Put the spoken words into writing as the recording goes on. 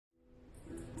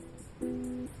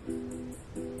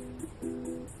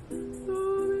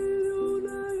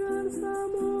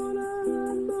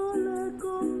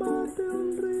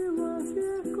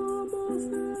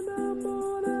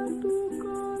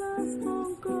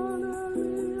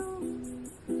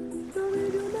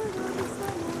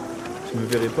Je me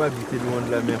verrais pas habiter loin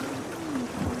de la mer.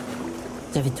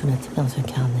 J'avais tout noté dans un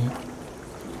carnet.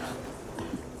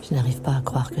 Je n'arrive pas à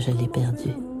croire que je l'ai perdu.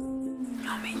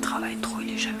 Non mais il travaille trop,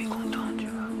 il est jamais content, tu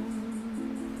vois.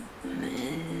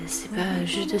 Mais c'est pas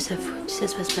juste de sa faute si ça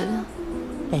se passe pas bien.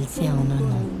 Elle tient en un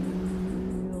nom.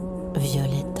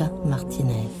 Violetta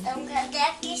Martinez. Então cadê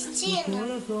a Cristina?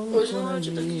 Hoje não é o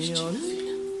dia da Cristina,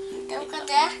 filha.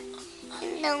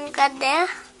 Então cadê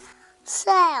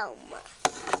Selma?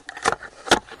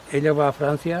 Ella va a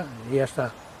Francia y ya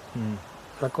está.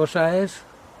 La cosa es,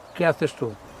 ¿qué haces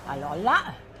tú? Alors là,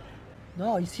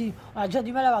 non, ici, on a déjà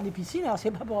du mal à avoir des piscines, alors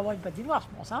c'est pas pour avoir une patinoire,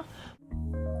 je pense. Hein.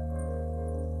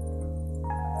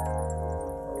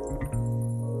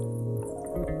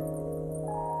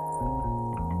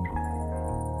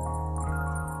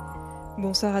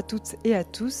 Bonsoir à toutes et à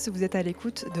tous, vous êtes à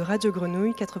l'écoute de Radio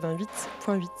Grenouille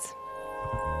 88.8.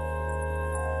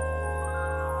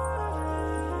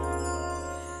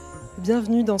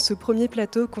 Bienvenue dans ce premier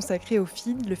plateau consacré au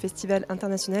FID, le Festival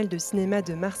international de cinéma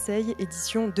de Marseille,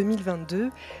 édition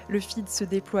 2022. Le FID se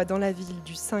déploie dans la ville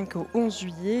du 5 au 11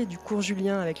 juillet, du cours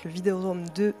Julien avec le Vidéodrome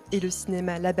 2 et le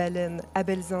cinéma La Baleine à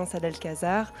Belzins à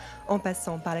l'Alcazar, en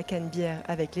passant par la Canebière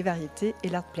avec les variétés et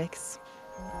l'Artplex.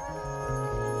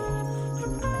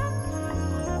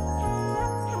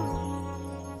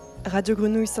 Radio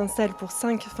Grenouille s'installe pour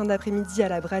 5 fins d'après-midi à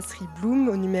la brasserie Bloom,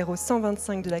 au numéro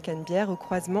 125 de la Canebière, au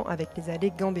croisement avec les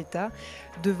allées Gambetta,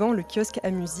 devant le kiosque à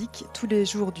musique, tous les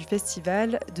jours du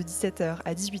festival, de 17h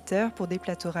à 18h, pour des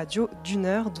plateaux radio d'1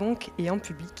 heure donc, et en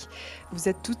public. Vous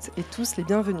êtes toutes et tous les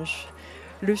bienvenus.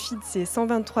 Le FID, c'est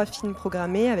 123 films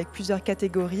programmés avec plusieurs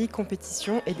catégories,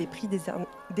 compétitions et des prix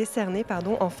décernés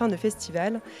en fin de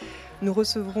festival. Nous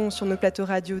recevrons sur nos plateaux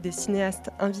radio des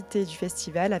cinéastes invités du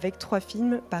festival avec 3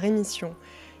 films par émission.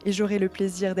 Et j'aurai le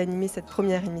plaisir d'animer cette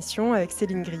première émission avec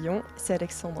Céline Grillon, c'est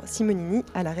Alexandre Simonini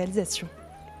à la réalisation.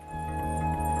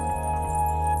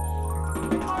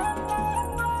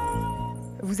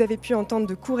 Vous avez pu entendre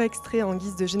de courts extraits en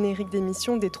guise de générique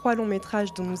d'émission des 3 longs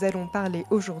métrages dont nous allons parler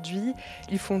aujourd'hui.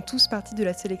 Ils font tous partie de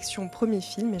la sélection premier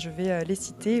film et je vais les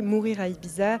citer. Mourir à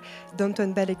Ibiza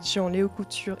d'Anton Balekjian, Léo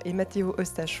Couture et Matteo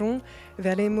Ostachon.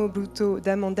 Vermelho, bruto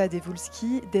d'Amanda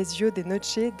Devulski. Desvío de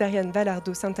noche d'Ariane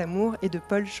Vallardo Saint-Amour et de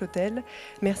Paul Chotel.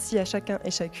 Merci à chacun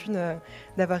et chacune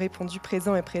d'avoir répondu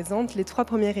présent et présente. Les 3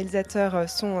 premiers réalisateurs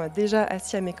sont déjà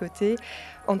assis à mes côtés.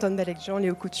 Anton Balekjian,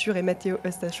 Léo Couture et Matteo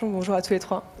Ostachon. Bonjour à tous les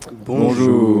 3.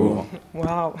 Bonjour.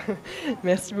 Waouh.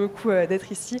 Merci beaucoup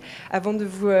d'être ici. Avant de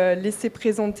vous laisser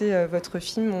présenter votre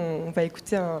film, on va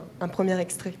écouter un premier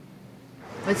extrait.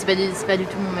 En fait, c'est pas du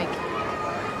tout mon mec.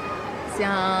 C'est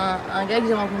un gars que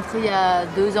j'ai rencontré il y a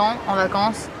 2 ans en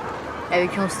vacances,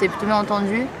 avec qui on s'était plutôt bien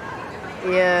entendu.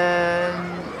 Et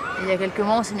il y a quelques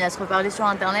mois, on s'est mis à se reparler sur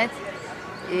Internet.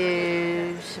 Et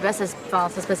je sais pas,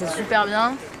 ça se passait super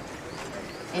bien.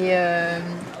 Et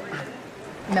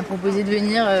il m'a proposé de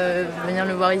venir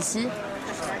le voir ici.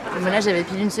 Et moi, là, j'avais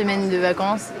pile une semaine de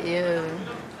vacances. Et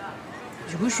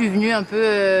du coup, je suis venue un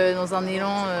peu dans un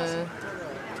élan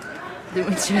de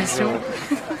motivation.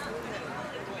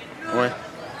 Ouais.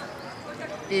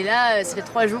 Et là, ça fait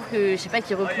 3 jours que je sais pas,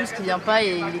 qu'il repousse, qu'il vient pas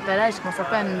et il est pas là. Je commence un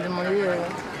peu à me demander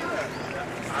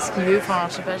ce qu'il veut. Enfin,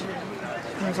 je sais pas,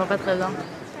 je me sens pas très bien.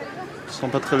 Je sens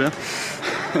pas très bien.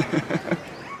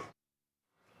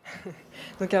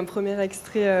 Donc un premier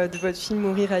extrait de votre film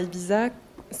Mourir à Ibiza.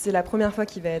 C'est la première fois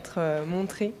qu'il va être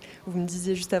montré. Vous me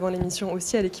disiez juste avant l'émission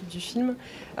aussi à l'équipe du film.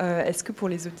 Est-ce que pour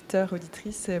les auditeurs,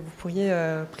 auditrices, vous pourriez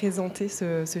présenter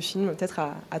ce film peut-être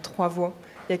à 3 voix?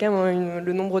 Il y a quand même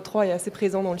le nombre 3 est assez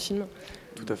présent dans le film.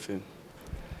 Tout à fait.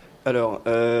 Alors,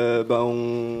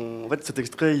 en fait, cet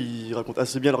extrait, il raconte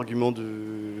assez bien l'argument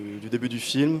du début du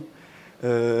film.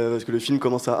 Parce que le film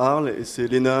commence à Arles et c'est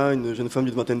Léna, une jeune femme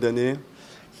d'une 20aine d'années,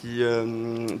 qui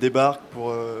débarque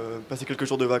pour passer quelques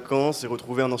jours de vacances et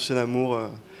retrouver un ancien amour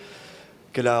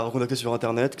qu'elle a recontacté sur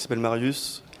Internet, qui s'appelle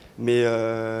Marius. Mais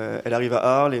elle arrive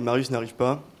à Arles et Marius n'arrive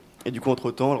pas. Et du coup,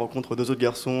 entre-temps, elle rencontre 2 autres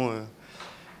garçons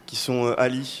qui sont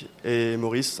Ali et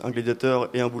Maurice, un gladiateur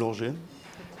et un boulanger.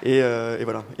 Et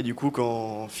voilà. Et du coup,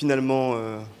 quand finalement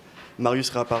Marius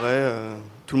réapparaît,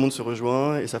 tout le monde se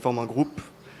rejoint et ça forme un groupe.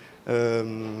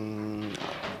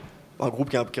 Un groupe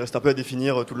qui reste un peu à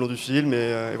définir tout le long du film.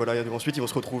 Et voilà. Et ensuite, ils vont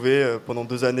se retrouver pendant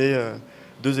 2 années,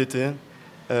 2 étés,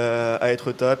 à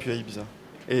Etretat puis à Ibiza.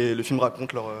 Et le film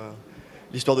raconte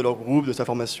l'histoire de leur groupe, de sa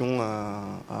formation à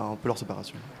un peu leur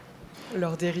séparation.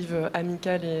 Leur dérive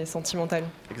amicale et sentimentale.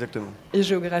 Exactement. Et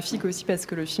géographique aussi, parce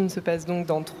que le film se passe donc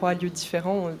dans 3 lieux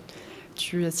différents.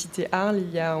 tu as cité Arles,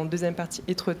 il y a en deuxième partie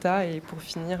Étretat, et pour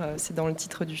finir, c'est dans le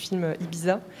titre du film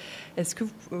Ibiza. Est-ce que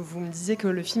vous me disiez que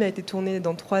le film a été tourné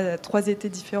dans trois étés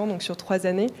différents, donc sur 3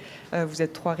 années. Vous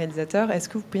êtes 3 réalisateurs. Est-ce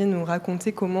que vous pourriez nous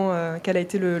raconter quel a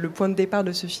été le point de départ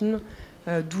de ce film,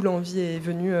 d'où l'envie est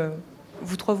venue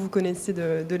Vous 3, vous connaissez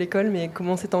de l'école, mais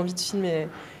comment cette envie de film est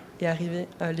arrivée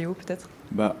Léo, peut-être?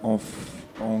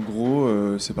 En gros,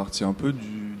 c'est parti un peu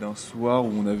d'un soir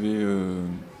où on avait...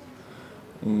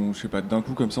 je sais pas, d'un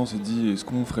coup comme ça on s'est dit est-ce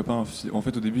qu'on ferait pas un film. En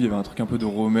fait au début il y avait un truc un peu de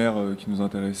Romer qui nous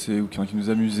intéressait ou qui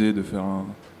nous amusait, de faire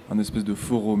un espèce de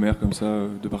faux Romer comme ça,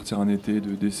 de partir un été,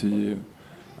 d'essayer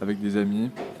avec des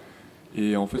amis.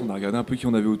 Et en fait on a regardé un peu qui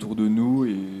on avait autour de nous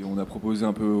et on a proposé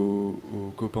un peu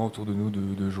aux copains autour de nous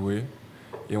de jouer.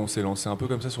 Et on s'est lancé un peu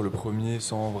comme ça sur le premier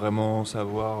sans vraiment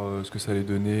savoir ce que ça allait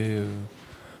donner.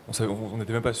 On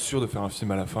n'était même pas sûr de faire un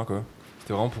film à la fin, quoi.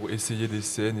 C'était vraiment pour essayer des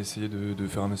scènes, essayer de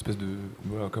faire un espèce de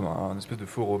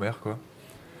faux Romer, quoi.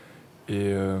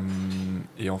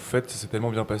 Et en fait, ça s'est tellement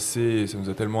bien passé, et ça nous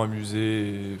a tellement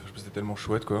amusé, c'était tellement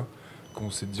chouette, quoi, qu'on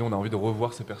s'est dit on a envie de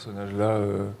revoir ces personnages-là.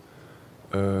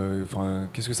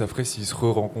 Qu'est-ce que ça ferait s'ils se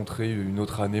re-rencontraient une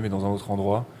autre année, mais dans un autre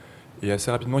endroit? Et assez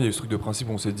rapidement, il y a eu ce truc de principe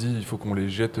où on s'est dit il faut qu'on les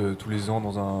jette tous les ans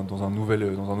dans un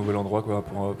nouvel endroit, quoi,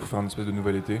 pour faire une espèce de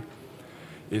nouvel été.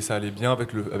 Et ça allait bien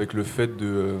avec le fait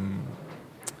de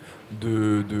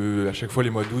à chaque fois les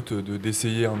mois d'août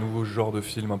d'essayer un nouveau genre de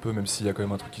film un peu, même s'il y a quand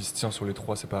même un truc qui se tient sur les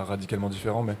 3, c'est pas radicalement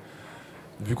différent, mais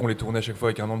vu qu'on les tournait à chaque fois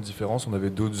avec un an de différence, on avait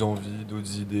d'autres envies,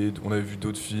 d'autres idées, on avait vu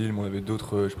d'autres films, on avait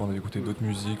on avait écouté d'autres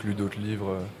musiques, lu d'autres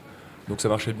livres, donc ça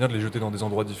marchait bien de les jeter dans des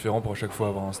endroits différents pour à chaque fois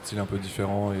avoir un style un peu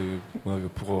différent et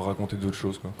pour raconter d'autres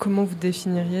choses, quoi. Comment vous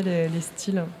définiriez les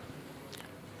styles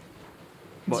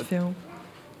différents?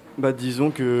 Disons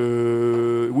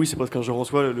que oui, c'est presque un genre en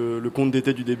soi, le conte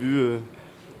d'été du début.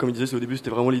 Comme il disait, au début,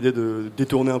 c'était vraiment l'idée de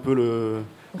détourner un peu le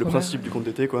principe du conte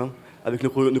d'été, quoi, avec nos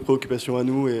préoccupations à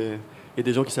nous et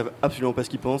des gens qui savent absolument pas ce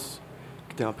qu'ils pensent,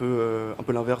 qui était un peu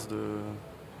l'inverse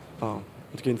en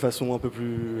tout cas une façon un peu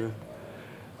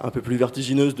plus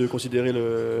vertigineuse de considérer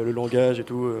le langage et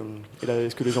tout, et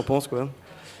ce que les gens pensent, quoi.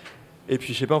 Et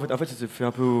puis je sais pas, en fait ça s'est fait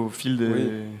un peu au fil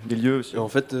des lieux aussi. Et en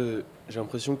fait, j'ai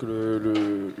l'impression que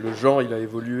le genre il a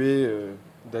évolué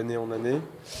d'année en année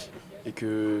et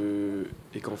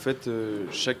qu'en fait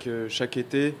chaque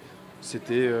été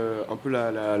c'était un peu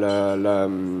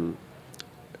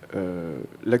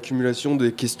l'accumulation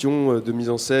des questions de mise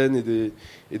en scène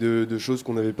et de choses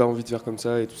qu'on n'avait pas envie de faire comme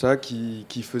ça et tout ça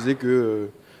qui faisait que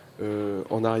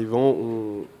en arrivant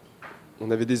on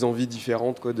avait des envies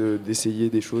différentes, quoi, d'essayer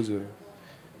des choses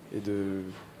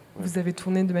Vous avez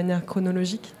tourné de manière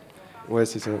chronologique? Ouais,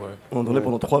 c'est ça. Ouais. On tournait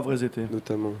pendant 3 vrais étés.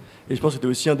 Notamment. Et je pense que c'était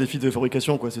aussi un défi de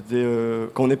fabrication, quoi. C'était,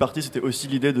 quand on est parti, c'était aussi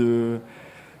l'idée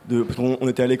parce qu'on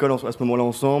était à l'école à ce moment-là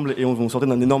ensemble et on sortait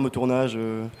d'un énorme tournage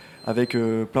avec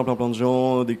plein de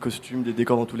gens, des costumes, des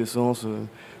décors dans tous les sens,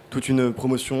 toute une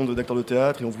promotion d'acteurs de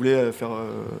théâtre, et on voulait faire...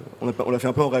 on l'a fait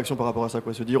un peu en réaction par rapport à ça,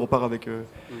 quoi. Se dire on part avec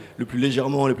le plus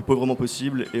légèrement, le plus pauvrement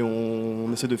possible, et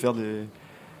on essaie de faire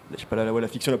la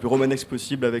fiction la plus romanesque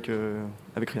possible avec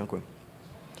rien, quoi.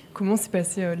 Comment s'est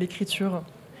passée l'écriture?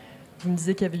 Vous me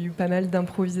disiez qu'il y avait eu pas mal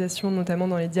d'improvisation, notamment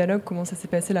dans les dialogues. Comment ça s'est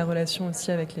passé, la relation aussi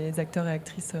avec les acteurs et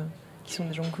actrices qui sont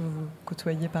des gens que vous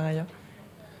côtoyez par ailleurs?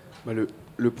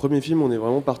 Le premier film, on est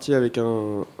vraiment parti avec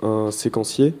un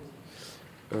séquencier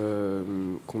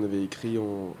qu'on avait écrit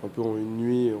un peu en une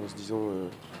nuit, en se disant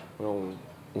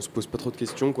on se pose pas trop de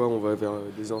questions, quoi, on va vers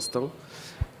des instincts.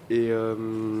 Et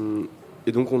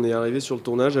donc on est arrivé sur le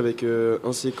tournage avec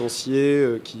un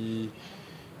séquencier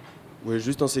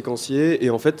juste un séquencier. Et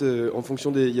en fait, en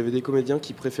fonction il y avait des comédiens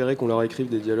qui préféraient qu'on leur écrive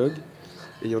des dialogues,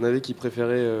 et il y en avait qui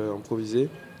préféraient improviser.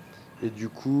 Et du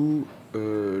coup,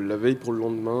 la veille pour le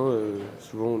lendemain,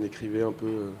 souvent on écrivait un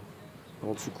peu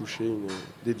avant de se coucher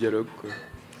des dialogues, quoi.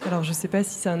 Alors je sais pas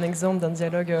si c'est un exemple d'un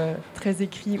dialogue très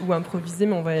écrit ou improvisé,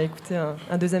 mais on va écouter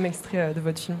un deuxième extrait de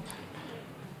votre film.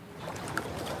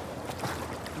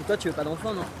 Toi, tu veux pas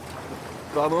d'enfant, non?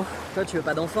 Pardon? Toi, tu veux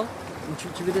pas d'enfant?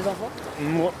 Tu veux des enfants?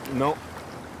 Moi, non.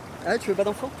 Ah, tu veux pas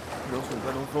d'enfant? Non, je veux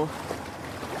pas d'enfant.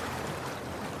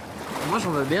 Moi, j'en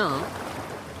veux bien, hein.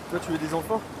 Toi, tu veux des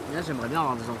enfants? Là, j'aimerais bien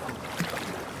avoir des enfants.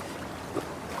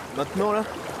 Maintenant, là?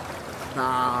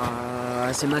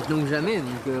 C'est maintenant que jamais,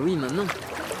 donc oui, maintenant.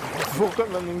 Pourquoi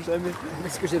maintenant que jamais?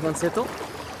 Parce que j'ai 27 ans.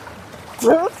 T'as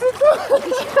 27 ans?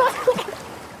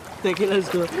 T'as quel âge,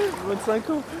 toi? 25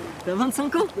 ans. T'as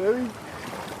 25 ans? Bah oui.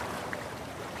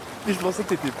 Mais je pensais que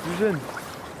t'étais plus jeune.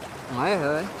 Ouais.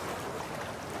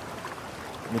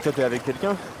 Mais toi, t'es avec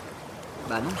quelqu'un?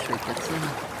 Bah non, je suis avec personne.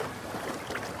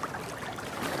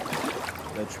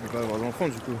 Bah, tu peux pas avoir d'enfant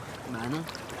du coup. Bah non.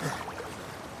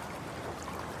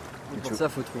 Et Pour tu- ça,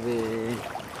 faut trouver.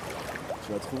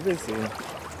 Tu vas trouver, c'est.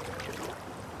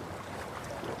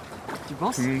 Tu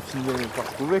penses? Tout le monde finit par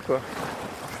trouver quoi.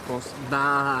 Je pense.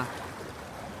 Bah.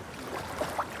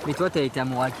 Mais toi, t'as été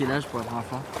amoureux à quel âge pour la première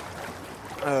fois?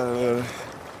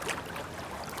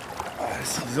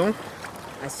 6 ans.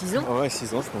 À 6 ans? Ah ouais,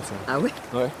 6 ans je pense. Ah ouais?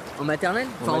 Ouais. En maternelle?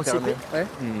 En Enfin, maternelle. en CP? Ouais.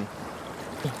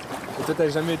 Et toi t'as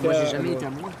jamais été Moi, j'ai jamais été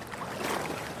amoureux.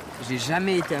 J'ai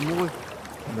jamais été amoureux.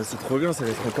 Bah c'est trop bien, ça va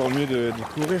être encore mieux de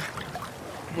découvrir.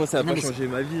 Moi ça va Non, pas mais changer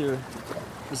ma vie.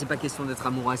 Mais c'est pas question d'être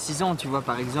amoureux à 6 ans, tu vois,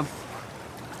 par exemple,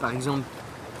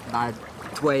 bah,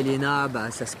 toi et Léna, bah,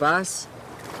 ça se passe.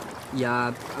 Il y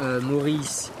a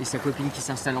Maurice et sa copine qui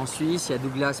s'installent en Suisse. Il y a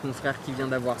Douglas, mon frère, qui vient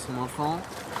d'avoir son enfant.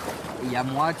 Et il y a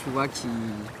moi, tu vois, qui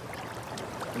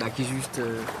juste...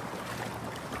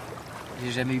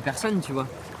 J'ai jamais eu personne, tu vois.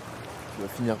 Tu vas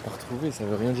finir par trouver, ça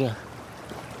veut rien dire.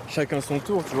 Chacun son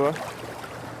tour, tu vois.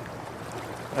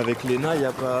 Avec Léna, il y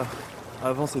a pas...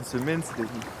 Avant cette semaine, c'était...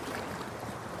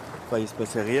 Enfin, il se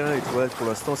passait rien et tu vois, pour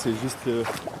l'instant, c'est juste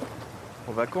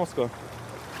en vacances, quoi.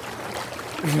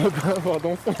 Je vais pas avoir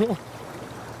d'enfant.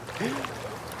 Je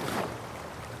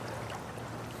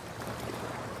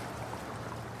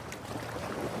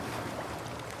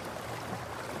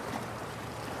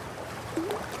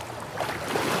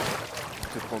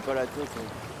te prends pas la tête. Hein.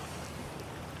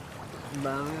 Bah,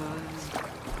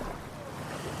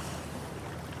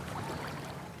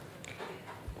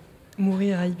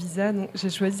 Mourir à Ibiza. Donc,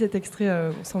 j'ai choisi cet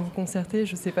extrait sans vous concerter.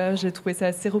 Je sais pas, j'ai trouvé ça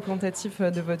assez représentatif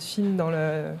de votre film dans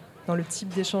le type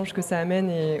d'échange que ça amène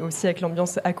et aussi avec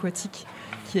l'ambiance aquatique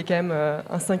qui est quand même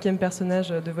un cinquième personnage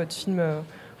de votre film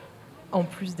en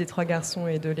plus des trois garçons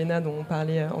et de Léna dont on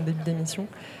parlait en début d'émission.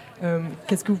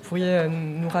 Qu'est-ce que vous pourriez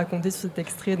nous raconter sur cet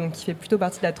extrait donc, qui fait plutôt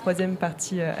partie de la troisième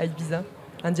partie à Ibiza,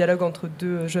 un dialogue entre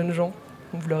deux jeunes gens,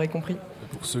 vous l'aurez compris.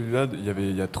 Pour celui-là,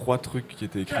 il y a 3 trucs qui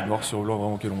étaient écrits noir sur blanc,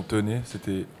 vraiment auxquels on tenait.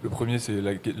 Le premier, c'est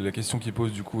la question qu'il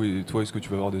pose du coup, et toi, est-ce que tu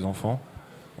vas avoir des enfants?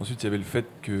 Ensuite, il y avait le fait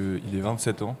qu'il ait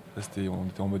 27 ans. Là, on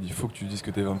était en mode, il faut que tu dises que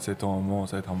tu as 27 ans, à un moment,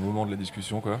 ça va être un moment de la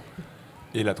discussion, quoi.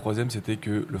 Et la troisième, c'était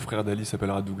que le frère d'Ali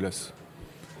s'appellera Douglas.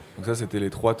 Donc ça, c'était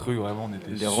les 3 trucs, vraiment, on était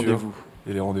Les sûrs. rendez-vous.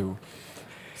 Et les rendez-vous.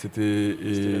 C'était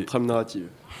la trame narrative.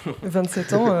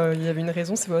 27 ans, il y avait une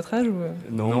raison, c'est votre âge ou...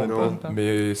 Non, pas.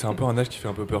 Mais c'est un peu un âge qui fait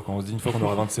un peu peur quand on se dit une fois qu'on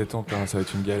aura 27 ans, putain, ça va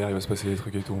être une galère, il va se passer des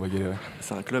trucs et tout, on va galérer.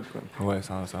 C'est un club quoi. Ouais,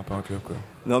 c'est un peu un club quoi.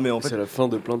 Non mais en fait c'est la fin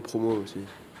de plein de promos aussi.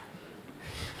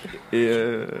 Et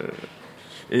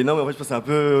non mais en fait je pense que c'est un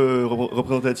peu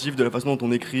représentatif de la façon dont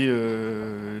on écrit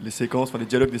les séquences, enfin les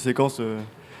dialogues des séquences.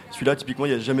 Celui-là typiquement il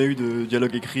n'y a jamais eu de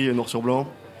dialogue écrit noir sur blanc,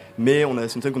 mais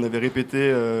c'est une scène qu'on avait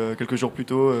répétée quelques jours plus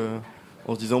tôt.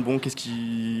 En se disant bon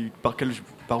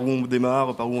par où on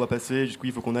démarre, par où on va passer, jusqu'où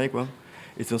il faut qu'on aille quoi.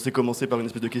 Et c'est censé commencer par une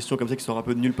espèce de question comme ça qui sort un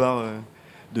peu de nulle part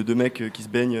de deux mecs qui se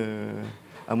baignent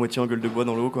à moitié en gueule de bois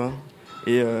dans l'eau quoi.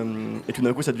 Et tout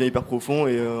d'un coup ça devient hyper profond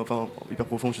enfin hyper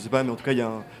profond je sais pas mais en tout cas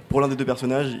pour l'un des deux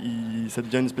personnages ça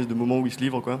devient une espèce de moment où il se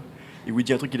livre quoi et où il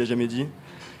dit un truc qu'il a jamais dit.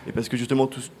 Et parce que justement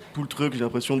tout le truc j'ai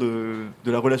l'impression de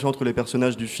la relation entre les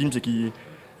personnages du film c'est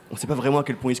on ne sait pas vraiment à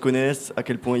quel point ils se connaissent, à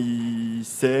quel point ils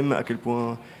s'aiment, à quel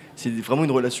point... C'est vraiment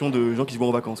une relation de gens qui se voient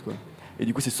en vacances, quoi. Et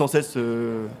du coup, c'est sans cesse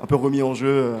un peu remis en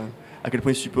jeu à quel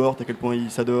point ils se supportent, à quel point ils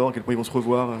s'adorent, à quel point ils vont se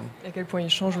revoir. Et à quel point ils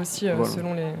changent aussi voilà.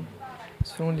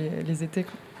 selon les étés.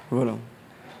 Quoi. Voilà.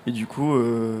 Et du coup,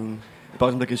 par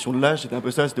exemple, la question de l'âge, c'était un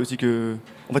peu ça. C'était aussi que...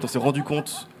 En fait, on s'est rendu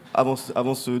compte, avant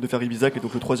de faire Ibiza, qui est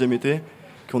donc le 3e été,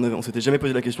 qu'on s'était jamais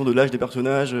posé la question de l'âge des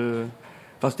personnages...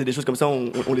 Enfin, c'était des choses comme ça,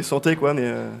 on les sentait, quoi, mais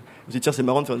on se dit, tiens, c'est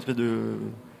marrant de faire une espèce de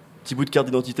petit bout de carte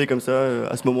d'identité comme ça,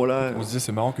 à ce moment-là. On se disait,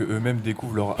 c'est marrant qu'eux-mêmes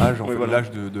découvrent leur âge, Ouais, voilà. l'âge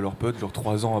de leur pote, genre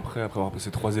 3 ans après avoir passé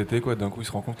 3 étés, quoi. D'un coup, il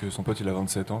se rend compte que son pote, il a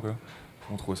 27 ans, quoi.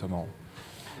 On trouvait ça marrant.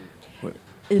 Ouais.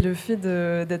 Et le fait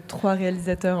d'être 3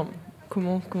 réalisateurs,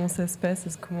 comment ça se passe?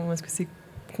 Est-ce que c'est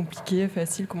compliqué,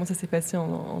 facile? Comment ça s'est passé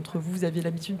entre vous? Vous aviez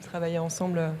l'habitude de travailler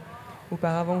ensemble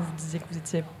auparavant? Vous disiez que vous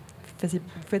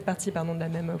faites partie de la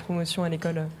même promotion à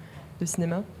l'école de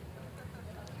cinéma.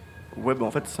 Ouais, bah en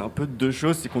fait, c'est un peu deux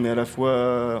choses. C'est qu'on est à la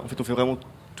fois... En fait, on fait vraiment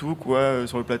tout, quoi,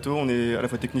 sur le plateau. On est à la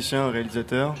fois technicien,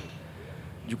 réalisateur.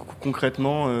 Du coup,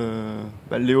 concrètement,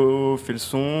 Léo fait le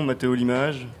son, Mathéo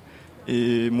l'image.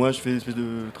 Et moi, je fais une espèce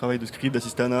de travail de script,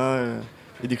 d'assistanat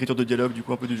et d'écriture de dialogue, du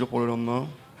coup, un peu du jour pour le lendemain.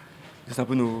 C'est un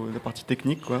peu la partie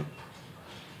technique, quoi.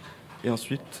 Et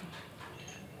ensuite...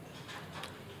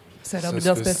 Ça a l'air de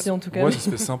bien se passer en tout cas. Ouais, ça se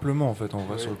fait simplement en fait, en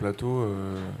vrai, sur le plateau.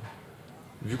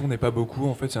 Vu qu'on n'est pas beaucoup,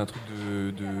 en fait, il y a un truc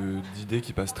d'idées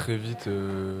qui passe très vite.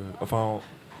 Enfin,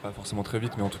 pas forcément très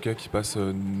vite, mais en tout cas qui passe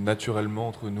naturellement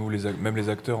entre nous, même les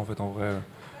acteurs en fait en vrai,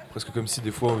 presque comme si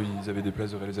des fois ils avaient des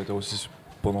places de réalisateurs aussi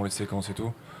pendant les séquences et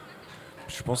tout.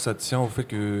 Je pense que ça tient au fait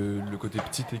que le côté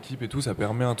petite équipe et tout, ça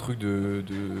permet un truc de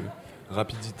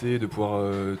rapidité, de pouvoir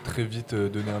très vite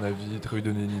donner un avis, très vite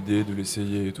donner une idée, de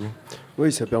l'essayer et tout.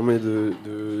 Oui, ça permet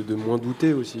de moins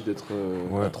douter aussi, d'être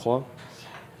à trois.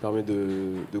 Ça permet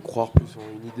de croire plus en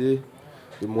une idée,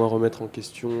 de moins remettre en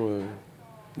question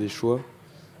des choix.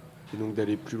 Et donc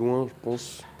d'aller plus loin, je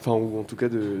pense. Enfin, ou en tout cas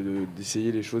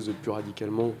d'essayer les choses plus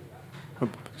radicalement.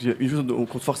 Il y a une chose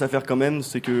qu'on se force à faire quand même,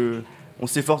 c'est que on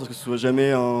s'efforce à ce que ce soit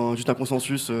jamais juste un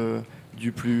consensus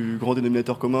du plus grand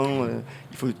dénominateur commun.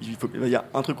 Il y a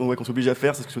un truc qu'on s'oblige à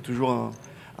faire, c'est que ce soit toujours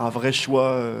un vrai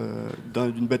choix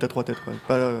d'une bête à trois têtes. Quoi.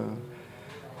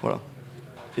 Voilà.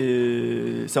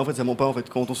 Et ça, en fait, ça ment pas. En fait.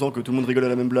 Quand on sent que tout le monde rigole à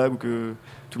la même blague ou que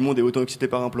tout le monde est autant excité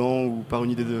par un plan ou par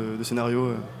une idée de scénario,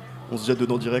 on se jette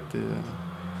dedans direct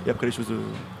et après les choses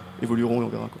évolueront et on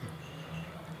verra. Quoi.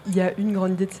 Il y a une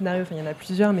grande idée de scénario, enfin il y en a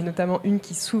plusieurs, mais notamment une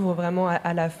qui s'ouvre vraiment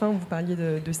à la fin. Vous parliez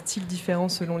de styles différents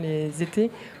selon les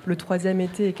étés. Le 3e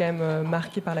été est quand même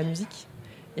marqué par la musique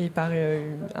et par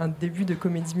un début de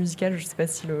comédie musicale. Je ne sais pas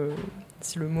si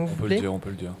le mot vous plaît. On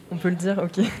peut le dire. On peut le dire,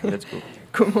 ok. Let's go.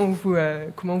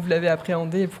 Comment vous l'avez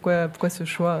appréhendé et pourquoi ce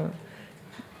choix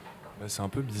C'est un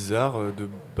peu bizarre. De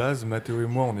base, Mathéo et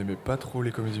moi, on n'aimait pas trop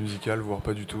les comédies musicales, voire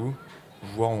pas du tout.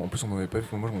 En plus, on n'avait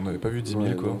pas vu 10 000,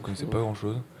 quoi. On ne connaissait pas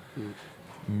grand-chose.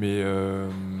 Mais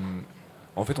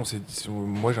en fait,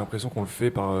 moi j'ai l'impression qu'on le fait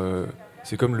par...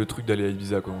 c'est comme le truc d'aller à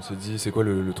Ibiza, quoi. On s'est dit, c'est quoi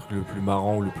le truc le plus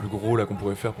marrant ou le plus gros là, qu'on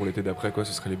pourrait faire pour l'été d'après, quoi.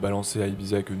 Ce serait les balancer à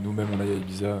Ibiza et que nous-mêmes on aille à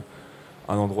Ibiza.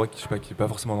 Un endroit qui n'est pas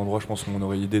forcément un endroit, je pense qu'on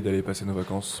aurait l'idée d'aller passer nos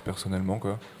vacances personnellement,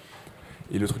 quoi.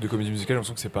 Et le truc de comédie musicale, j'ai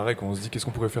l'impression que c'est pareil, quand on se dit qu'est-ce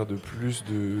qu'on pourrait faire de plus,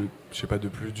 de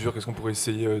plus dur, qu'est-ce qu'on pourrait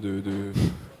essayer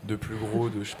de plus gros,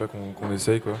 qu'on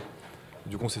essaye, quoi.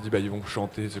 Du coup on s'est dit ils vont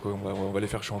chanter, c'est quoi, on va les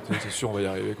faire chanter, c'est sûr on va y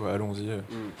arriver, quoi, allons-y.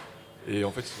 Et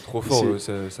en fait c'est trop fort,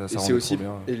 ça rend trop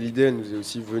bien. Et l'idée elle nous est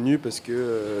aussi venue parce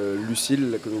que Lucille,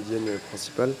 la comédienne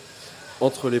principale,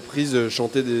 entre les prises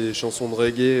chantait des chansons de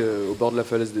reggae au bord de la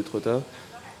falaise d'Étretat.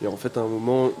 Et en fait, à un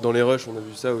moment, dans les rushs, on a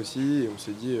vu ça aussi et on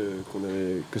s'est dit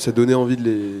que ça donnait envie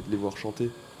de les voir chanter,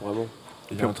 vraiment.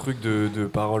 Il y a un truc de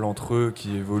paroles entre eux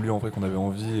qui évolue en vrai, qu'on avait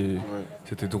envie et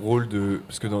c'était drôle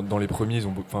parce que dans les premiers, ils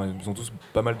ont tous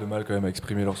pas mal de mal quand même à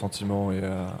exprimer leurs sentiments et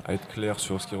à être clairs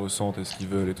sur ce qu'ils ressentent et ce qu'ils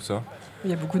veulent et tout ça.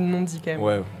 Il y a beaucoup de non-dits quand même.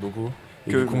 Ouais, beaucoup.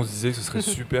 Et du coup, on se disait que ce serait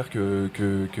super que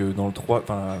dans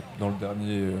le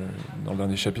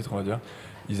dernier chapitre, on va dire,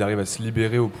 ils arrivent à se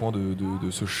libérer au point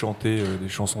de se chanter des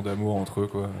chansons d'amour entre eux,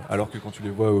 quoi. Alors que quand tu les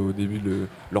vois au début de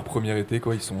leur premier été,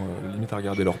 quoi, ils sont limite à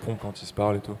regarder leur pompe quand ils se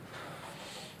parlent et tout.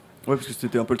 Ouais, parce que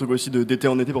c'était un peu le truc aussi d'été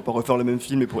en été pour pas refaire le même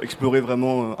film et pour explorer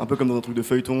vraiment, un peu comme dans un truc de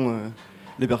feuilleton,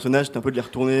 les personnages, c'était un peu de les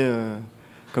retourner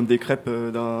comme des crêpes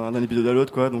d'un épisode à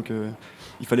l'autre, quoi. Donc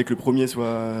il fallait que le premier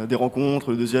soit des rencontres,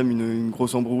 le deuxième une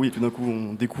grosse embrouille, et tout d'un coup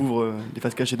on découvre les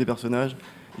faces cachées des personnages.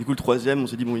 Du coup le troisième, on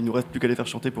s'est dit il nous reste plus qu'à les faire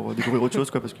chanter pour découvrir autre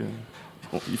chose, quoi, parce que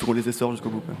il faut qu'on les essore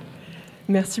jusqu'au bout, quoi.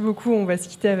 Merci beaucoup. On va se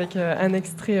quitter avec un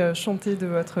extrait chanté de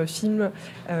votre film,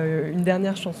 une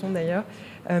dernière chanson d'ailleurs.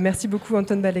 Merci beaucoup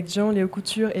Antoine Balecjian, Léo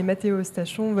Couture et Mathéo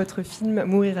Eustachon. Votre film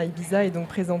Mourir à Ibiza est donc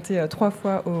présenté 3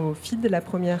 fois au FID. La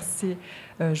première c'est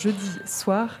jeudi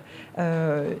soir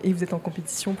et vous êtes en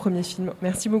compétition, premier film.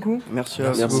 Merci beaucoup. Merci.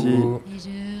 Merci beaucoup. Et je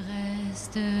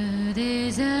reste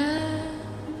des heures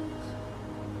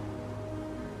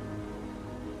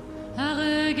à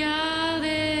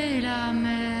regarder la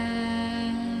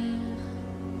mer,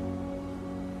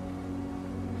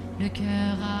 le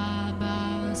cœur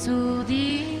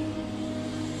abasourdi,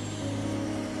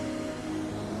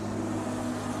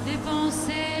 des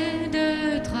pensées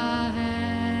de travers,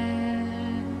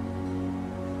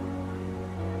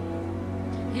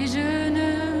 et je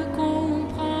ne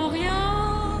comprends rien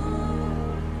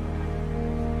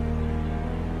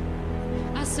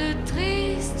à ce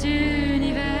triste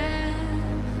univers.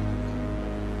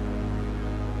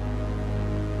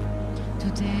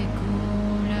 Tout est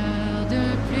couleur de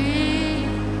pluie,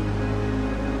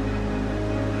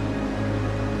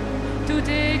 tout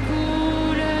est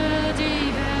couleur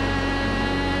d'hiver.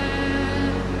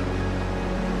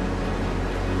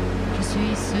 Je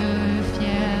suis ce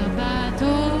fier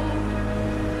bateau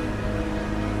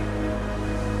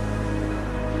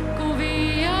qu'on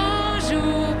vit un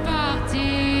jour partir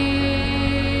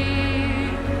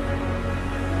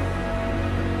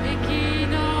et qui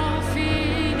n'en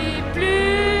finit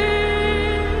plus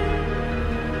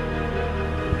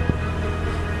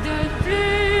de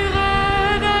plus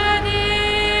revenir.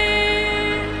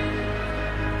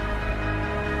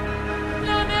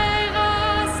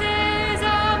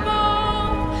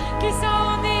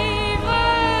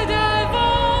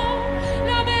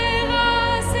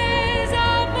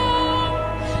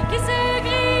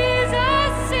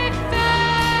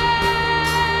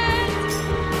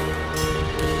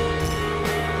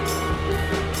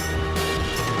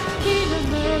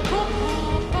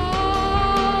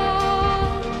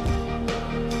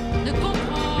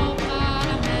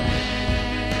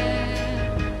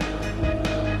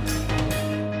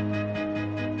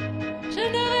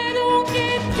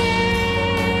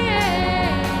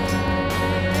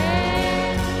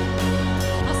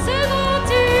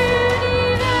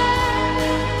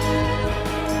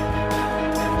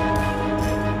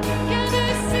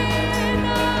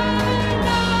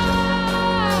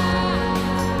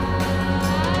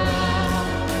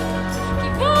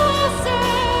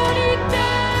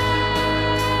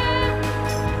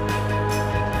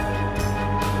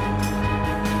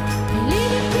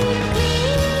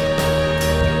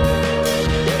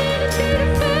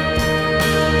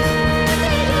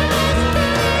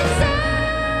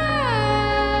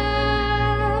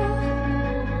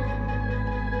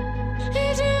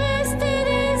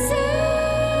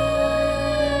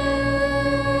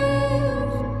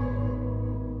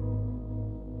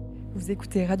 Vous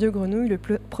écoutez Radio Grenouille, le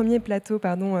premier plateau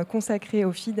consacré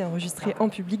au FID enregistré en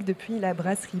public depuis la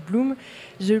brasserie Bloom.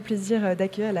 J'ai le plaisir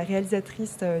d'accueillir la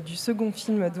réalisatrice du second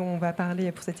film dont on va parler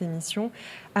pour cette émission,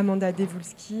 Amanda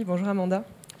Dewulski. Bonjour Amanda.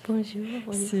 Bonjour.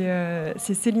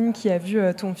 C'est Céline qui a vu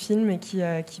ton film et qui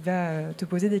va te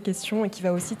poser des questions et qui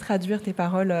va aussi traduire tes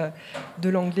paroles de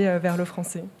l'anglais vers le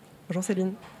français. Bonjour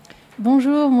Céline.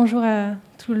 Bonjour à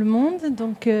tout le monde.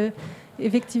 Donc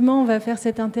effectivement, on va faire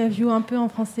cette interview un peu en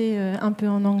français, un peu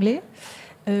en anglais.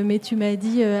 Mais tu m'as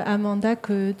dit, Amanda,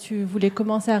 que tu voulais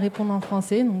commencer à répondre en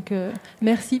français. Donc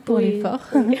merci pour l'effort.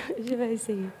 Je vais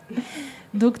essayer.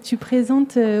 Donc tu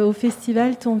présentes au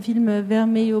festival ton film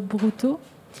Vermelho, bruto.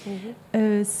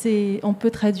 On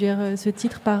peut traduire ce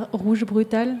titre par Rouge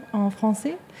brutal en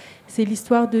français. C'est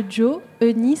l'histoire de Joe,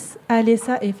 Eunice,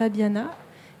 Alessa et Fabiana,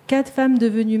 4 femmes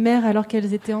devenues mères alors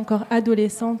qu'elles étaient encore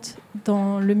adolescentes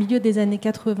dans le milieu des années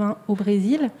 80 au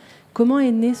Brésil. Comment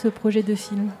est né ce projet de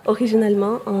film ?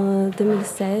 Originalement, en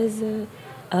 2016,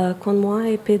 quand moi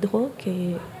et Pedro, qui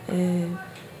est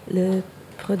le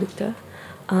producteur,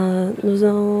 nous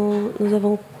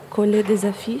avons collé des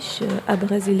affiches à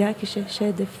Brasilia qui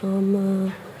cherchaient des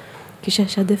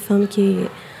femmes qui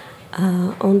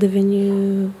ont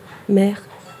devenu mères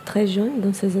très jeunes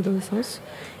dans ces adolescences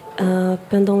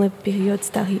pendant la période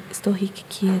historique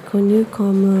qui est connue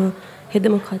comme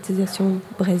redémocratisation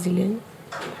brésilienne.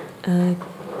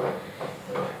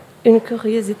 Une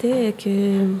curiosité est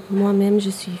que moi-même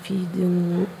je suis fille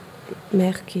d'une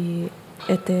mère qui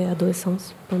était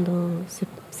adolescente pendant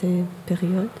ces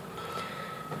périodes.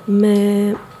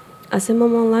 Mais à ce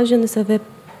moment-là, je ne savais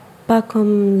pas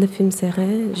comment le film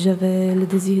serait. J'avais le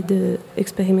désir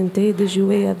d'expérimenter, de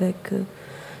jouer avec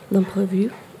l'imprévu,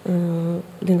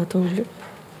 l'inattendu.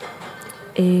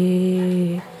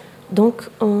 Et donc,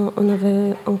 on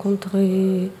avait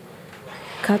rencontré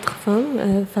 4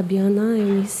 femmes, Fabiana,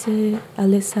 Eunice,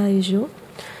 Alessa et Jo,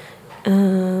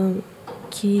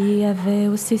 qui avaient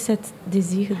aussi ce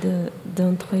désir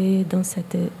d'entrer dans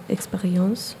cette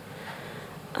expérience.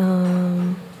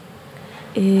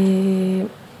 Et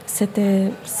c'était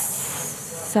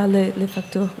ça le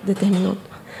facteur déterminant.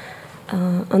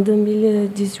 En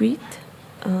 2018,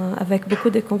 avec beaucoup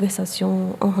de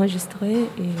conversations enregistrées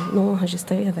et non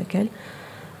enregistrées avec elle,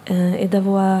 et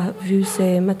d'avoir vu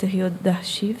ces matériaux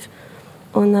d'archives,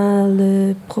 on a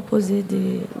proposé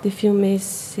de filmer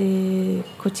ces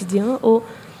quotidiens, ou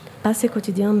pas ces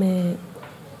quotidiens, mais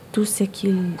tout ce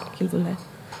qu'il voulait.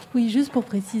 Oui, juste pour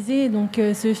préciser, donc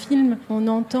ce film, on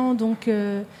entend donc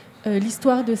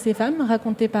l'histoire de ces femmes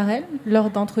racontée par elles lors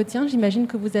d'entretiens. J'imagine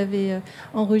que vous avez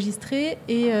enregistré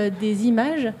et des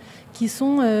images qui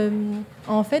sont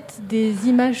en fait des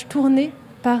images tournées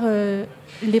par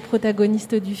les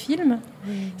protagonistes du film.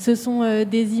 Ce sont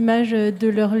des images de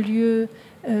leurs lieux,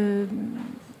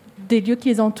 des lieux qui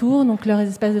les entourent, donc leurs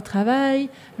espaces de travail,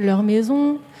 leur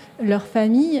maison, leur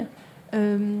famille.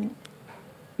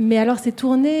 Mais alors c'est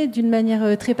tourné d'une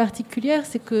manière très particulière,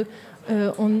 c'est que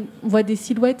on voit des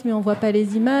silhouettes mais on voit pas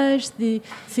les images.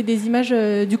 C'est des images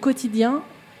du quotidien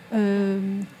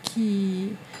qui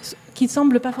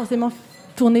semblent pas forcément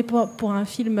tournées pour un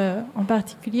film en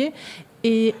particulier.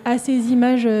 Et à ces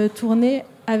images tournées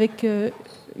avec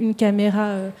une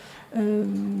caméra,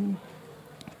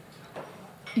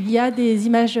 il y a des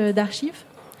images d'archives.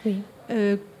 Oui.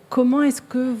 Comment est-ce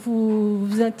que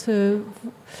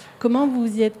comment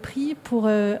vous y êtes pris pour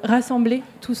rassembler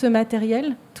tout ce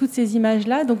matériel, toutes ces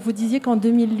images-là ? Donc vous disiez qu'en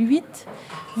 2008,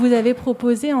 vous avez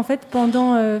proposé en fait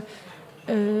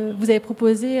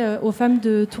aux femmes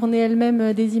de tourner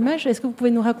elles-mêmes des images. Est-ce que vous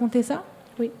pouvez nous raconter ça ?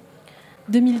 Oui.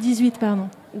 2018, pardon.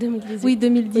 2018. Oui,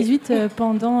 2018, oui.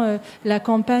 Pendant la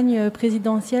campagne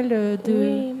présidentielle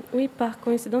de... Oui, par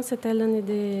coïncidence, c'était l'année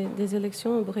des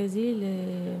élections au Brésil,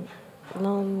 et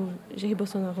là où Jair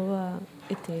Bolsonaro a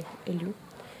été élu.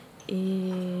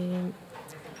 Et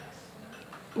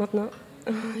maintenant,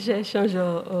 j'ai changé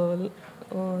en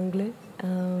anglais.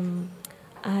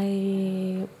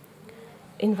 I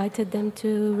invited them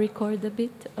to record a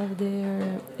bit of their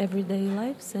everyday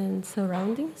lives and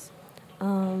surroundings.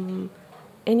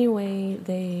 Anyway,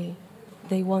 they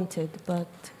wanted, but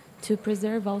to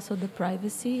preserve also the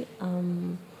privacy,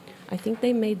 I think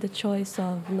they made the choice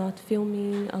of not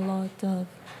filming a lot of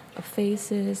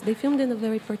faces. They filmed in a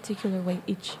very particular way,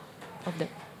 each of them.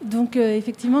 Donc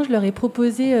effectivement, je leur ai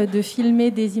proposé de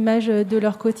filmer des images de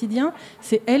leur quotidien.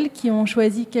 C'est elles qui ont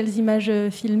choisi quelles images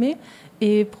filmer.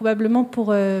 Et probablement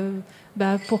pour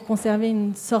conserver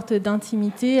une sorte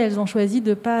d'intimité, elles ont choisi de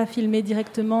ne pas filmer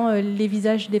directement les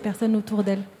visages des personnes autour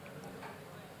d'elles.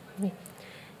 Oui.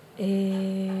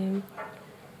 Et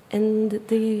And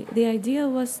the idea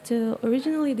was to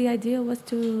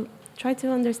try to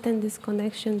understand this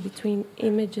connection between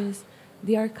images,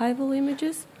 the archival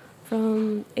images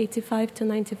from 85 to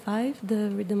 95, the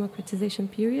redemocratization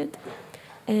period,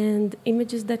 and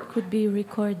images that could be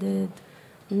recorded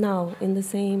now in the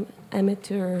same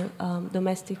amateur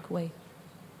domestic way.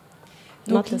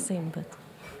 Not the same, but...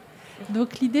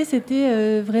 Donc l'idée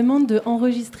c'était vraiment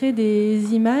d'enregistrer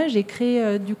des images et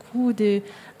créer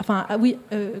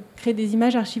créer des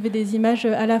images, archiver des images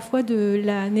à la fois de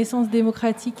la naissance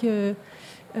démocratique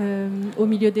au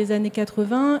milieu des années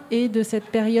 80 et de cette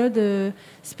période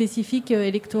spécifique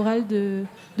électorale de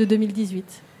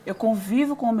 2018. Eu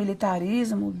convivo com o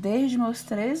militarismo desde meus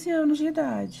 13 anos de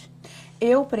idade.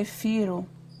 Eu prefiro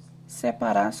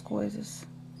separar as coisas.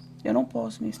 Eu não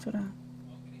posso misturar.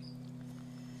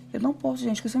 Eu não posso,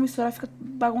 gente, porque se eu misturar,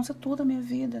 bagunça toda a minha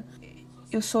vida.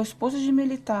 Eu sou esposa de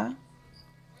militar.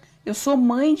 Eu sou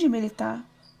mãe de militar.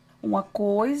 Uma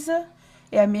coisa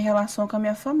é a minha relação com a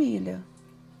minha família,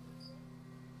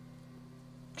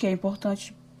 que é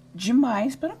importante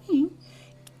demais para mim.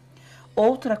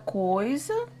 Outra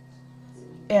coisa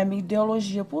é a minha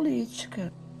idéologie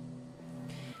politique.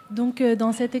 Donc,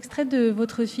 dans cet extrait de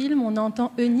votre film, on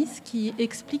entend Eunice qui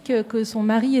explique que son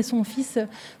mari et son fils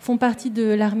font partie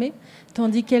de l'armée,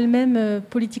 tandis qu'elle-même,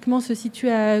 politiquement, se situe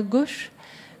à gauche.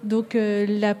 Donc,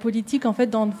 la politique, en fait,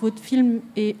 dans votre film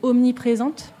est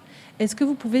omniprésente. Est-ce que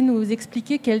vous pouvez nous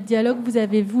expliquer quel dialogue vous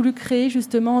avez voulu créer,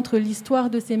 justement, entre l'histoire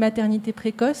de ces maternités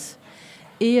précoces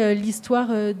et l'histoire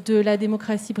de la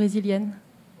démocratie brésilienne?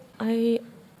 I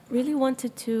really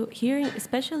wanted to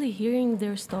especially hearing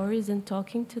their stories and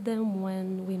talking to them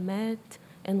when we met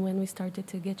and when we started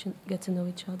to get to know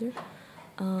each other.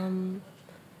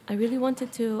 I really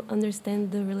wanted to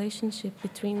understand the relationship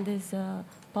between this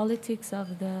politics of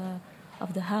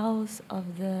the house, of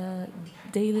the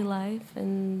daily life,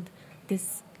 and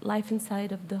this life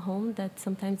inside of the home that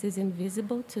sometimes is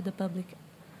invisible to the public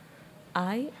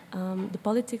eye, the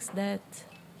politics that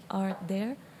are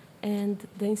there, and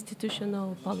the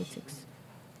institutional politics.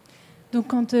 Donc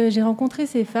quand j'ai rencontré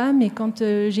ces femmes et quand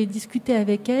j'ai discuté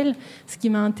avec elles, ce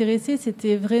qui m'a intéressée,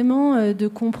 c'était vraiment de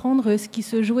comprendre ce qui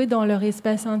se jouait dans leur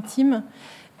espace intime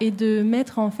et de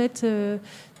mettre en fait,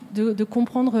 de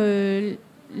comprendre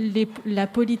la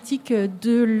politique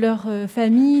de leur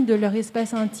famille, de leur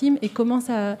espace intime et comment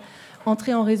ça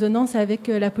entrait en résonance avec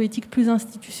la politique plus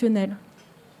institutionnelle.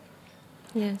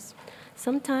 Yes.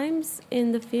 Sometimes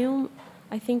in the film,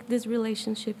 I think this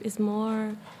relationship is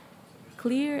more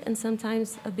clear and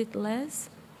sometimes a bit less,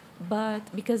 but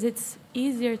because it's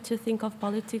easier to think of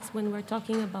politics when we're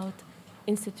talking about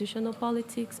institutional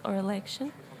politics or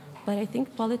election, but I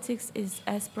think politics is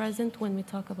as present when we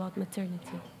talk about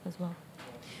maternity as well.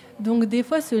 Donc des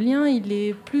fois, ce lien, il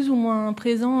est plus ou moins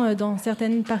présent dans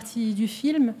certaines parties du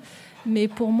film, mais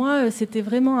pour moi, c'était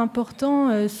vraiment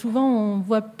important. Souvent, on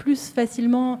voit plus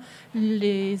facilement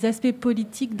les aspects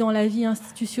politiques dans la vie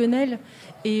institutionnelle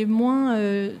et moins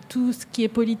tout ce qui est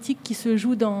politique qui se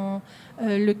joue dans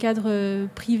le cadre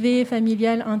privé,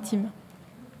 familial, intime.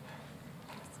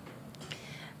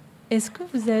 Est-ce que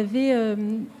vous avez,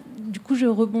 du coup je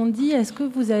rebondis, est-ce que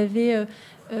vous avez,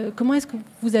 comment est-ce que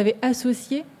vous avez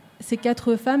associé ces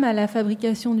 4 femmes à la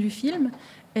fabrication du film?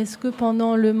 Est-ce que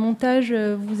pendant le montage,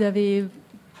 vous avez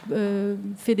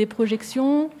fait des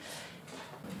projections?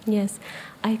 Yes,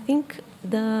 I think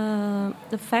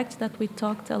the fact that we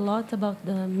talked a lot about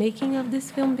the making of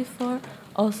this film before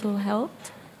also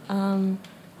helped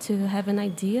to have an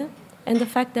idea, and the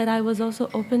fact that I was also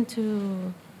open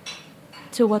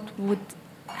to what would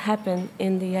happen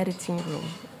in the editing room.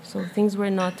 So things were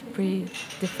not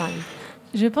predefined.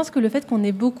 Je pense que le fait qu'on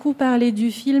ait beaucoup parlé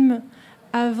du film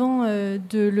avant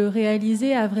de le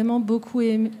réaliser a vraiment beaucoup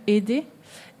aidé.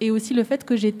 Et aussi le fait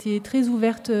que j'étais très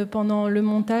ouverte pendant le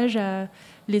montage à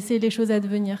laisser les choses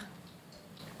advenir.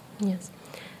 Yes.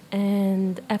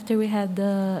 And after we had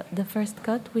the first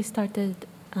cut, we started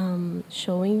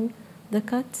showing the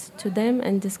cuts to them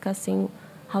and discussing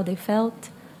how they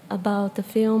felt about the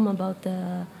film, about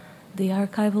the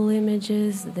archival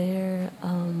images, their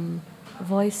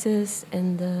voices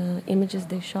and the images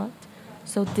they shot.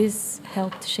 So this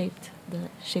helped shape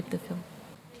the film.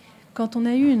 Quand on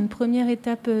a eu une première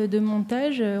étape de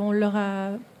montage, on leur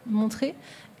a montré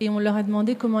et on leur a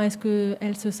demandé comment est-ce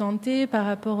qu'elles se sentaient par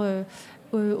rapport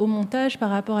au montage, par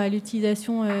rapport à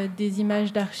l'utilisation des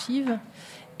images d'archives.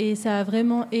 Et ça a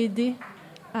vraiment aidé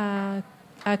à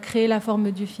créer la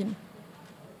forme du film.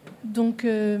 Donc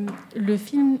le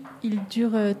film, il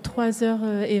dure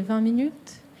 3h20.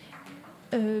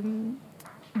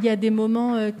 Il y a des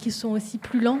moments qui sont aussi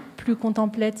plus lents, plus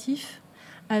contemplatifs,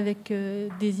 avec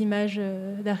des images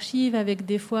d'archives, avec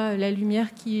des fois la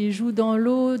lumière qui joue dans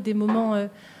l'eau, des moments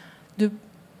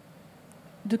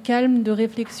de calme, de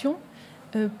réflexion.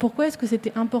 Pourquoi est-ce que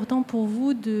c'était important pour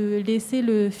vous de laisser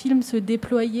le film se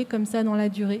déployer comme ça dans la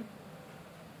durée?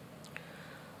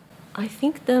 I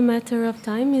think the matter of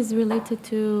time is related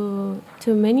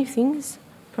to many things.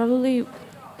 Probably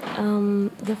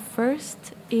the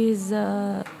first is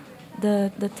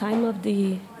the time of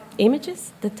the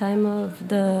images, the time of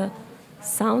the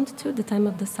sound too, the time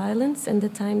of the silence, and the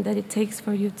time that it takes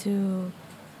for you to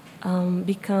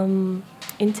become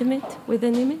intimate with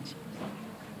an image.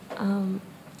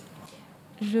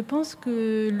 Je pense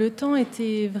que le temps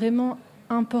était vraiment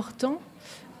important,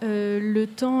 le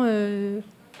temps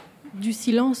du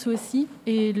silence aussi,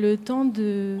 et le temps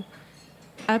de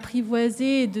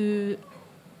apprivoiser et de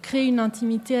créer une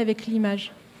intimité avec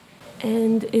l'image.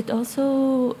 And it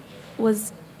also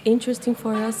was interesting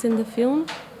for us in the film,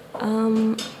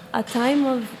 a time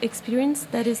of experience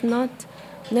that is not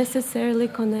necessarily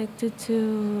connected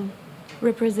to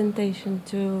representation,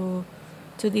 to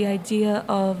the idea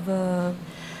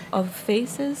of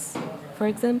faces, for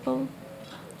example,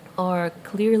 or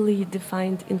clearly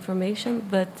defined information,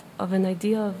 but of an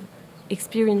idea of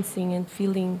experiencing and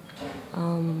feeling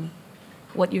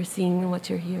what you're seeing and what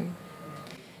you're hearing.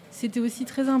 C'était aussi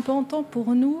très important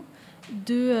pour nous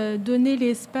de donner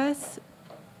l'espace,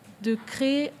 de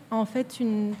créer en fait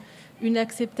une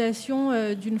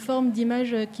acceptation d'une forme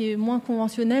d'image qui est moins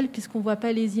conventionnelle, puisqu'on ne voit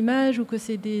pas les images ou que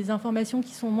c'est des informations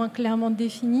qui sont moins clairement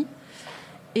définies,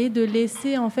 et de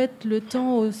laisser en fait le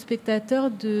temps aux spectateurs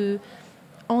de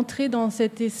entrer dans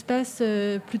cet espace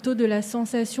plutôt de la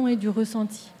sensation et du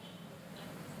ressenti.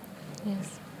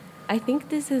 Yes, I think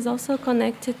this is also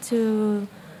connected to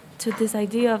this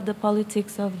idea of the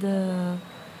politics of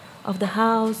the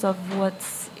house, of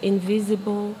what's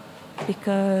invisible,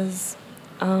 because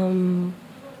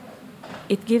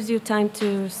it gives you time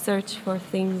to search for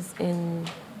things in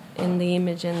the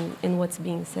image and in what's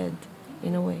being said,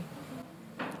 in a way.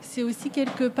 C'est aussi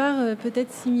quelque part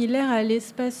peut-être similaire à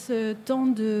l'espace-temps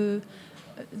de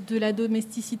la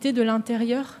domesticité de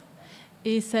l'intérieur,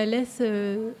 et ça laisse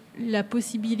la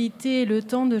possibilité et le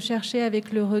temps de chercher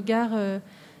avec le regard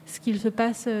ce qu'il se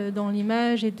passe dans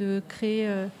l'image et de créer,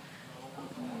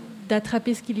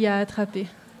 d'attraper ce qu'il y a à attraper.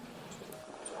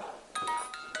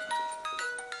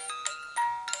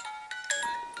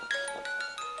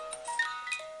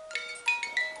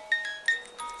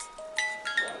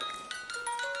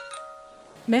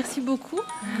 Merci beaucoup.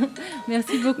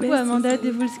 Merci beaucoup Amanda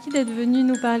Devulski d'être venue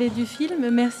nous parler du film.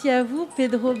 Merci à vous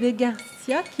Pedro B.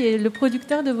 Garcia, qui est le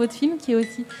producteur de votre film, qui est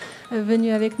aussi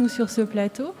venu avec nous sur ce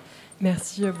plateau.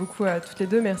 Merci beaucoup à toutes les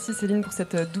deux. Merci Céline pour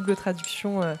cette double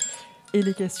traduction et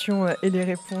les questions et les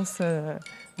réponses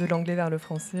de l'anglais vers le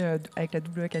français avec la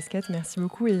double casquette. Merci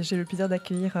beaucoup, et j'ai le plaisir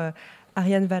d'accueillir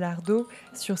Ariane Valardo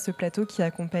sur ce plateau qui est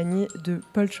accompagnée de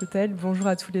Paul Chotel. Bonjour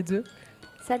à tous les deux.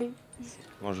 Salut.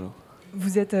 Bonjour.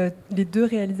 Vous êtes les deux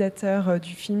réalisateurs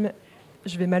du film,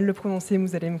 je vais mal le prononcer,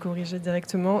 vous allez me corriger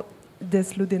directement,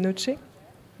 Desvío de noche.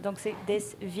 Donc c'est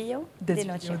Desvío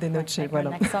de noche,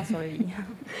 voilà. Un accent sur le i.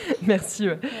 Merci.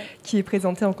 Ouais. Qui est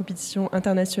présenté en compétition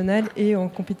internationale et en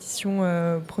compétition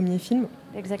premier film.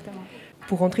 Exactement.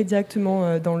 Pour rentrer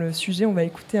directement dans le sujet, on va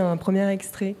écouter un premier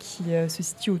extrait qui se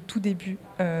situe au tout début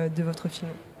de votre film.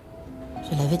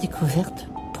 Je l'avais découverte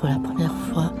pour la première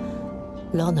fois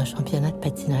lors d'un championnat de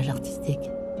patinage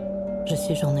artistique. Je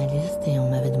suis journaliste et on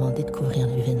m'avait demandé de couvrir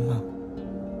l'événement.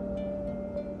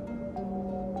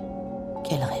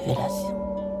 Quelle révélation!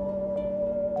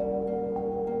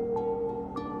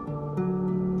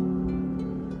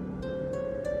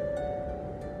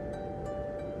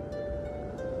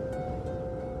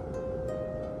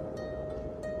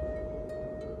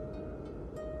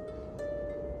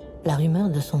 La rumeur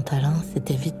de son talent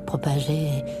s'était vite propagée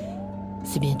et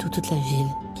c'est bientôt toute la ville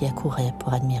qui accourait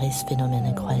pour admirer ce phénomène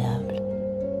incroyable.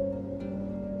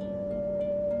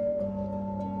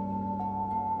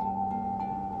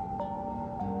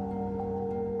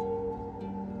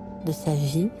 De sa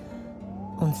vie,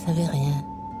 on ne savait rien.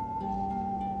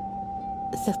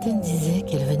 Certaines disaient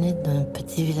qu'elle venait d'un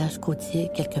petit village côtier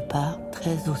quelque part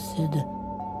très au sud,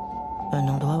 un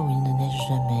endroit où il ne neige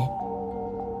jamais,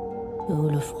 où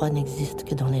le froid n'existe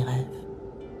que dans les rêves.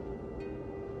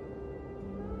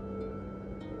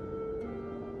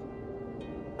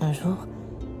 Un jour,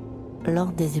 lors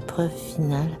des épreuves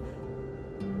finales,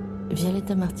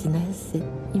 Violetta Martinez s'est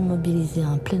immobilisée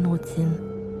en pleine routine.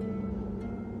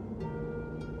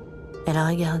 Elle a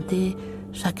regardé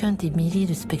chacun des milliers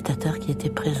de spectateurs qui étaient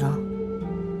présents,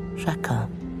 chacun,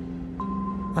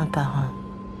 un par un.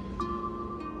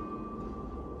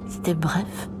 C'était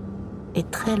bref et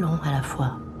très long à la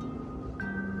fois.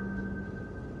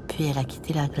 Puis elle a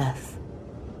quitté la glace.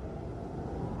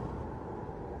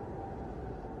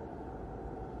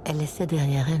 Elle laissait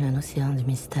derrière elle un océan de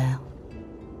mystère.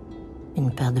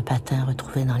 Une paire de patins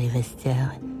retrouvés dans les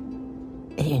vestiaires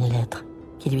et une lettre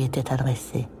qui lui était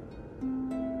adressée.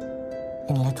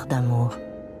 Une lettre d'amour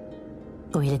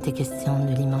où il était question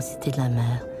de l'immensité de la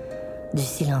mer, du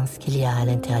silence qu'il y a à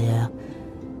l'intérieur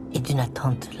et d'une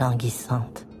attente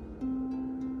languissante.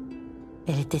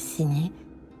 Elle était signée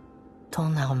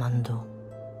Ton Armando.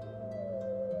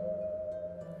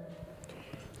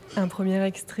 Un premier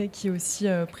extrait qui est aussi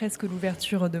presque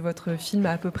l'ouverture de votre film,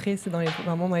 à peu près, c'est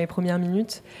vraiment dans les premières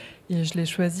minutes. Et je l'ai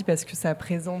choisi parce que ça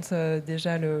présente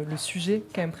déjà le sujet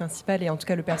quand même principal, et en tout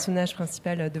cas le personnage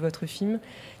principal de votre film,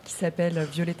 qui s'appelle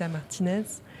Violeta Martinez.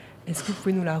 Est-ce que vous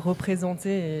pouvez nous la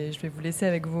représenter? Et je vais vous laisser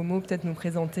avec vos mots peut-être nous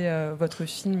présenter votre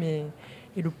film et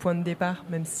le point de départ,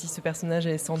 même si ce personnage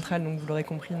est central, donc vous l'aurez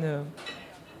compris,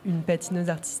 une patineuse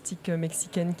artistique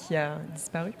mexicaine qui a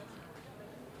disparu.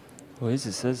 Oui,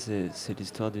 c'est ça, c'est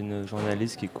l'histoire d'une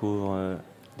journaliste qui couvre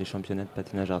des championnats de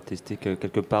patinage artistique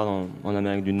quelque part en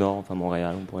Amérique du Nord, enfin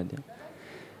Montréal on pourrait dire,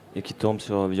 et qui tombe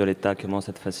sur Violeta, qui commence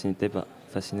à être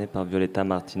fascinée par Violeta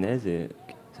Martinez, et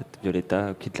cette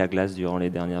Violeta quitte la glace durant les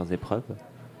dernières épreuves.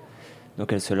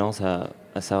 Donc elle se lance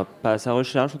pas à sa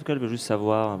recherche, en tout cas elle veut juste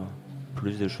savoir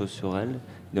plus de choses sur elle.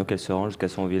 Et donc elle se rend jusqu'à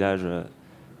son village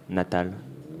natal,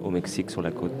 au Mexique, sur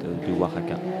la côte du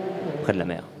Oaxaca, près de la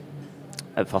mer.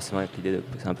 Forcément avec l'idée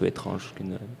que c'est un peu étrange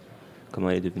comment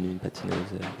elle est devenue une patineuse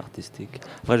artistique.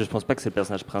 Après, je ne pense pas que c'est le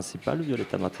personnage principal,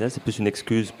 Violeta Martinez, c'est plus une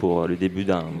excuse pour le début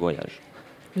d'un voyage.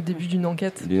 Le début d'une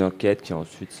enquête. D'une enquête qui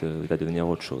ensuite va devenir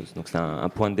autre chose. Donc c'est un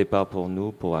point de départ pour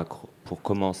nous, pour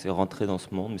commencer, rentrer dans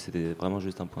ce monde, mais c'était vraiment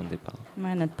juste un point de départ.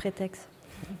 Ouais, notre prétexte.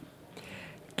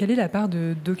 Quelle est la part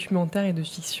de documentaire et de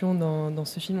fiction dans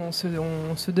ce film? On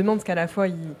se demande parce qu'à la fois,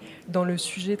 dans le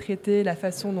sujet traité, la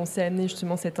façon dont s'est amenée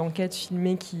justement cette enquête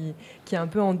filmée qui est un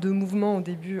peu en deux mouvements au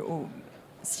début.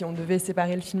 Si on devait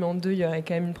séparer le film en deux, il y aurait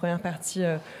quand même une première partie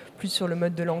plus sur le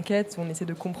mode de l'enquête, où on essaie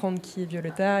de comprendre qui est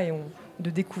Violeta et de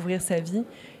découvrir sa vie,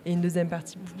 et une deuxième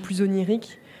partie plus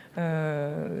onirique. Je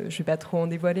ne vais pas trop en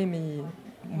dévoiler, mais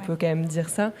on peut quand même dire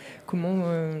ça. Comment...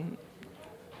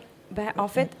 En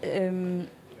fait...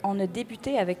 on a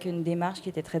débuté avec une démarche qui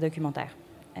était très documentaire.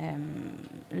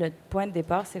 Le point de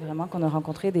départ, c'est vraiment qu'on a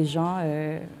rencontré des gens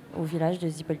au village de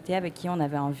Zipolité avec qui on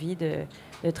avait envie de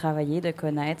travailler, de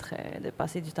connaître, de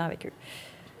passer du temps avec eux.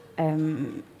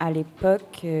 À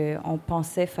l'époque, on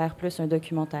pensait faire plus un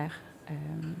documentaire,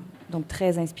 donc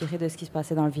très inspiré de ce qui se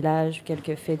passait dans le village,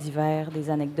 quelques faits divers, des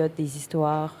anecdotes, des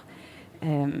histoires.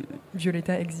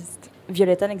 Violeta existe.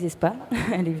 Violeta n'existe pas,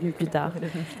 elle est venue plus tard.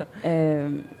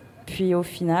 Puis au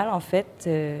final, en fait,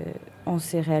 on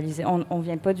s'est réalisé... On ne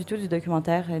vient pas du tout du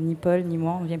documentaire, ni Paul, ni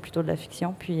moi, on vient plutôt de la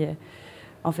fiction. Puis,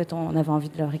 en fait, on avait envie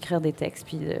de leur écrire des textes,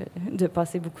 puis de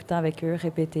passer beaucoup de temps avec eux,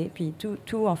 répéter. Puis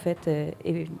tout en fait,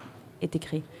 est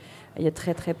écrit. Il y a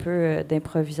très, très peu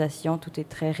d'improvisation, tout est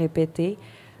très répété.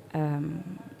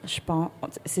 Je pense...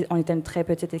 on était une très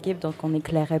petite équipe, donc on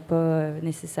n'éclairait pas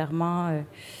nécessairement...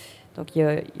 Donc,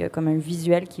 il y a comme un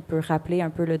visuel qui peut rappeler un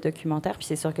peu le documentaire. Puis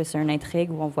c'est sûr que c'est une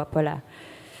intrigue où on ne voit pas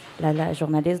la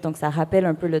journaliste. Donc, ça rappelle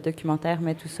un peu le documentaire,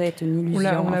 mais tout ça est une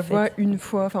illusion. On la voit une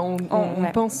fois. Enfin, on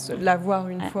pense la voir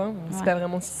une fois. On ne sait pas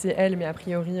vraiment si c'est elle, mais a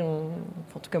priori, en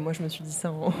tout cas, moi, je me suis dit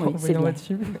ça en voyant votre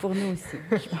film. Pour nous aussi.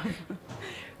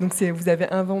 Donc,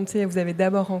 vous avez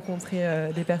d'abord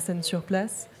rencontré des personnes sur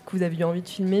place que vous avez eu envie de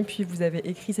filmer, puis vous avez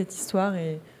écrit cette histoire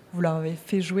et vous leur avez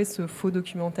fait jouer ce faux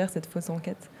documentaire, cette fausse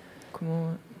enquête. Comment,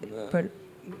 Paul?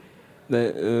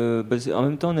 En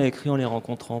même temps, on a écrit en les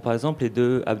rencontrant. Par exemple, les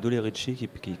deux, Abdul et Richie,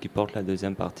 qui portent la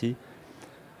deuxième partie,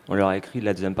 on leur a écrit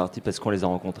la deuxième partie parce qu'on les a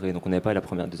rencontrés. Donc on n'avait pas la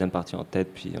deuxième partie en tête,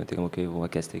 puis on était comme, ok, on va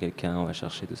caster quelqu'un, on va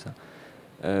chercher tout ça.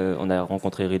 On a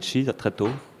rencontré Richie très tôt,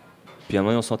 puis à un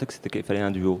moment, on sentait qu'il fallait un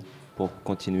duo pour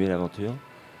continuer l'aventure.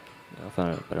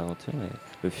 Enfin, pas l'aventure, mais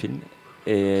le film.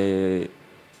 Et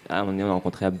à un moment donné, on a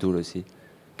rencontré Abdul aussi,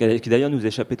 qui d'ailleurs nous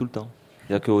échappait tout le temps.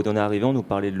 C'est-à-dire qu'on est arrivé, on nous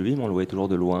parlait de lui, mais on le voyait toujours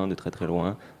de loin, de très très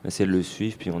loin. On essayait de le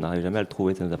suivre, puis on n'arrivait jamais à le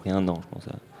trouver. Ça nous a pris 1 an, je pense.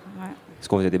 Ouais. Parce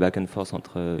qu'on faisait des back and forth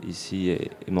entre ici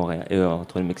et Montréal,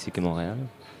 entre le Mexique et Montréal.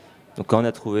 Donc quand on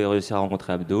a réussi à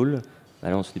rencontrer Abdul,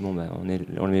 là on s'est dit,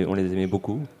 on les aimait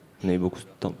beaucoup. On avait beaucoup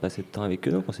passé de temps avec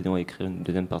eux, donc on s'est dit, on va écrire une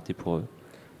deuxième partie pour eux.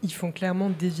 Ils font clairement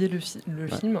dévier le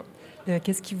film.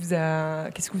 Qu'est-ce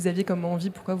que vous aviez comme envie?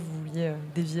 Pourquoi vous vouliez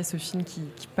dévier ce film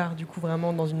qui part du coup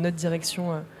vraiment dans une autre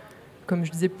direction, comme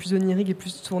je disais, plus onirique et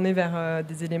plus tourné vers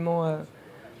des éléments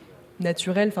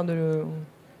naturels,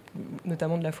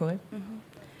 notamment de la forêt?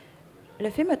 Le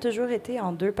film a toujours été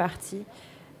en 2 parties.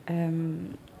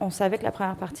 On savait que la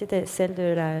première partie était celle de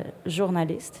la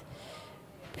journaliste.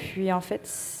 Puis, en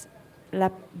fait,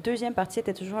 la deuxième partie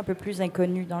était toujours un peu plus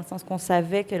inconnue, dans le sens qu'on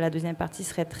savait que la deuxième partie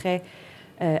serait très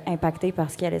impactée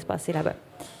par ce qui allait se passer là-bas.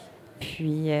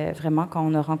 Puis, vraiment, quand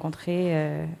on a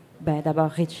rencontré d'abord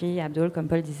Richie et Abdul, comme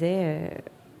Paul disait,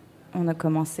 on a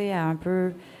commencé à un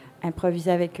peu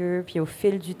improviser avec eux. Puis, au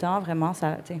fil du temps, vraiment,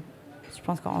 je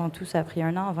pense qu'en tout, ça a pris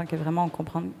 1 an avant que vraiment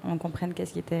on comprenne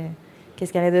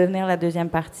qu'est-ce qu'allait devenir la deuxième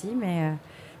partie. Mais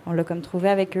on l'a comme trouvé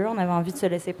avec eux. On avait envie de se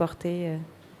laisser porter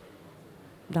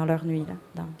dans leur nuit,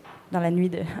 là, dans la nuit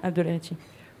d'Abdul et Richie.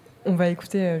 On va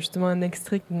écouter justement un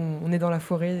extrait où on est dans la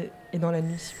forêt et dans la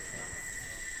nuit.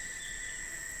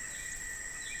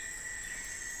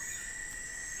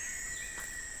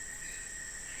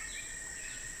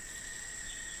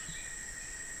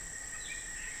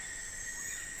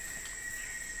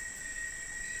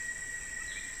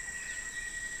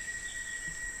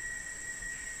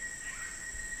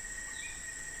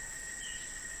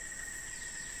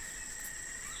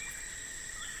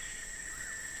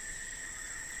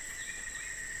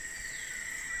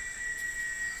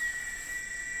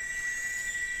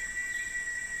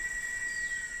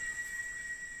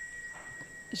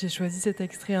 J'ai choisi cet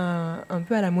extrait un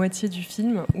peu à la moitié du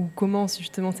film, où commence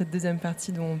justement cette deuxième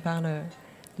partie dont on parle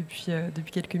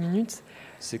depuis quelques minutes.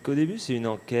 C'est qu'au début, c'est une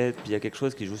enquête, puis il y a quelque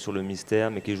chose qui joue sur le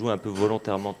mystère, mais qui joue un peu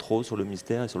volontairement trop sur le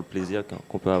mystère et sur le plaisir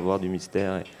qu'on peut avoir du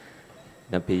mystère et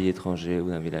d'un pays étranger ou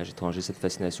d'un village étranger, cette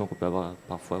fascination qu'on peut avoir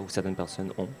parfois, ou certaines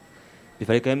personnes ont. Il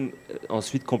fallait quand même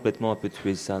ensuite complètement un peu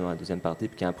tuer ça dans la deuxième partie,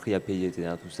 puis qu'il y a un prix à payer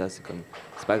derrière tout ça, c'est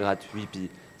pas gratuit, puis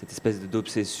cette espèce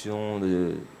d'obsession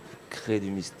de créer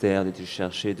du mystère, de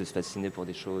chercher, de se fasciner pour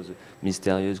des choses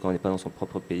mystérieuses quand on n'est pas dans son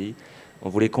propre pays. On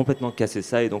voulait complètement casser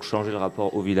ça et donc changer le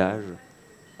rapport au village,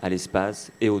 à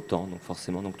l'espace et au temps, donc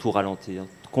forcément, donc tout ralentir,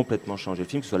 complètement changer le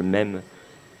film, que ce soit le même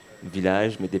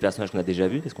village, mais des personnages qu'on a déjà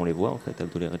vus, parce qu'on les voit en fait,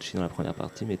 Abdul et Richie dans la première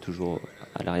partie, mais toujours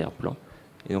à l'arrière-plan.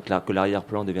 Et donc que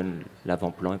l'arrière-plan devienne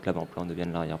l'avant-plan et que l'avant-plan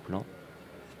devienne l'arrière-plan,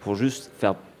 pour juste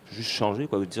changer,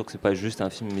 quoi, dire que c'est pas juste un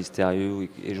film mystérieux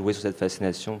et jouer sur cette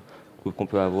fascination qu'on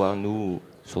peut avoir, nous,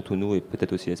 surtout nous, et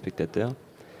peut-être aussi les spectateurs,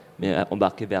 mais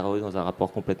embarquer vers eux dans un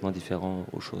rapport complètement différent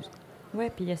aux choses. Oui,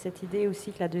 puis il y a cette idée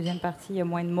aussi que la deuxième partie, il y a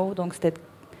moins de mots, donc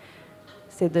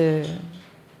c'est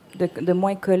de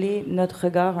moins coller notre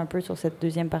regard un peu sur cette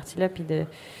deuxième partie-là, puis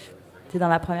dans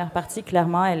la première partie,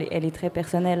 clairement, elle est très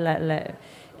personnelle.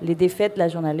 Les défaites de la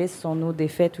journaliste sont nos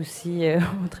défaites aussi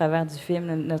au travers du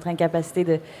film, notre incapacité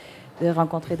de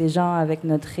rencontrer des gens avec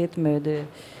notre rythme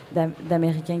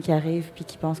d'Américains qui arrivent puis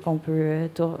qui pensent qu'on peut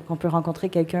rencontrer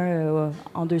quelqu'un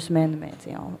en 2 semaines, mais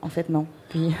en fait non.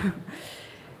 Puis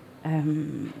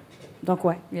donc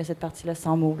ouais, il y a cette partie-là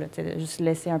sans mots, là, de juste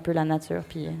laisser un peu la nature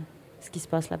puis ce qui se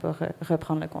passe là-bas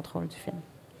reprendre le contrôle du film.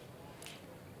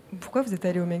 Pourquoi vous êtes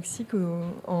allé au Mexique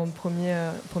en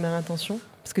première intention?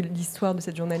 Parce que l'histoire de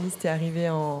cette journaliste est arrivée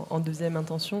en deuxième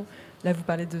intention. Là, vous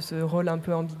parlez de ce rôle un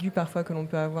peu ambigu parfois que l'on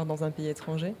peut avoir dans un pays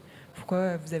étranger.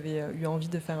 Pourquoi vous avez eu envie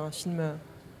de faire un film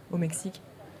au Mexique?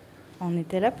 On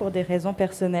était là pour des raisons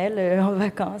personnelles, en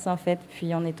vacances en fait.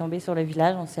 Puis on est tombé sur le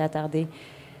village, on s'est attardé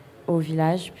au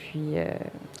village. Puis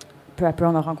peu à peu,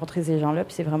 on a rencontré ces gens-là.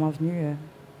 Puis c'est vraiment venu...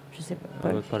 je sais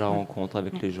pas la rencontre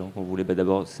avec les gens qu'on voulait.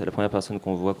 D'abord, c'est la première personne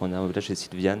qu'on voit quand on est au village, c'est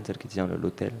Sylviane, celle qui tient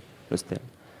l'hostel.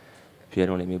 Puis elle,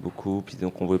 on l'aimait beaucoup. Puis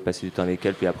donc, on voulait passer du temps avec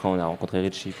elle. Puis après, on a rencontré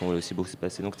Richie, qu'on voulait aussi beaucoup se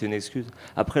passer. Donc, c'était une excuse.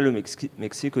 Après, le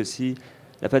Mexique aussi,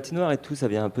 la patinoire et tout, ça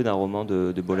vient un peu d'un roman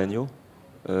de Bolaño,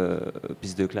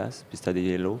 Piste de classe, Pista de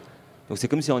Hielo. Donc, c'est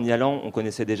comme si en y allant, on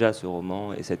connaissait déjà ce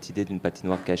roman et cette idée d'une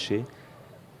patinoire cachée.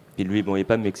 Puis lui, bon, il n'est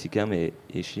pas mexicain, mais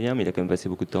il est chilien, mais il a quand même passé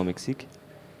beaucoup de temps au Mexique.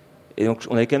 Et donc,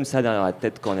 on avait quand même ça derrière la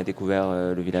tête quand on a découvert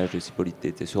le village de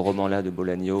Cipolite, ce roman-là de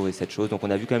Bolaño et cette chose. Donc, on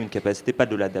a vu quand même une capacité, pas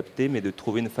de l'adapter, mais de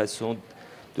trouver une façon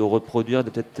de reproduire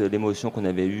peut-être l'émotion qu'on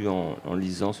avait eue en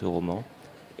lisant ce roman,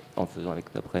 en faisant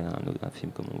après un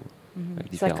film comme on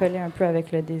veut. Ça collait un peu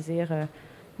avec le désir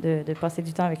de passer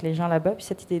du temps avec les gens là-bas. Puis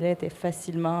cette idée-là était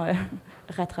facilement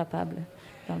rattrapable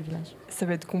dans le village. Ça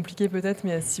va être compliqué peut-être,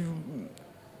 mais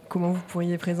comment vous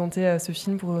pourriez présenter ce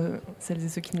film pour celles et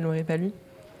ceux qui ne l'auraient pas lu?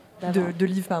 De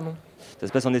livre, pardon. Ça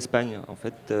se passe en Espagne, en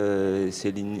fait.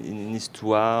 C'est une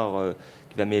histoire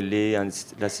qui va mêler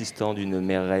l'assistant d'une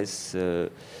mairesse,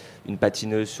 une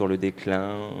patineuse sur le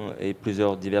déclin et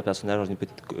divers personnages dans une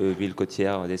petite ville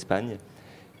côtière d'Espagne.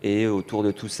 Et autour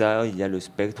de tout ça, il y a le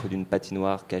spectre d'une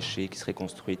patinoire cachée qui serait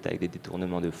construite avec des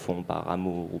détournements de fond par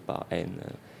amour ou par haine.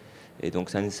 Et donc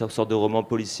c'est une sorte de roman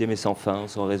policier mais sans fin,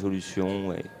 sans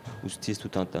résolution, et où se tisse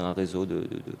tout un réseau de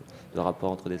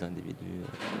rapports entre des individus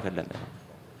près de la mer.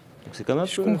 Donc c'est comme un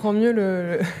Je peu... comprends mieux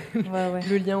le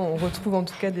Ouais. lien. On retrouve en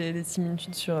tout cas des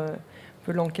similitudes sur un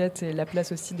peu l'enquête et la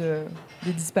place aussi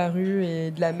des disparus et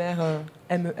de la mer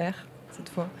MER cette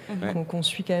fois, qu'on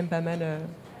suit quand même pas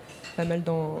mal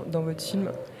dans votre film.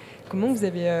 Comment vous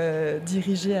avez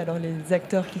dirigé alors les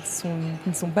acteurs qui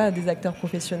ne sont pas des acteurs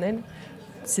professionnels?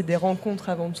 C'est des rencontres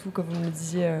avant tout, comme vous me le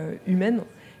disiez, humaines.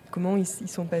 Comment ils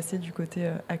sont passés du côté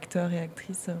acteurs et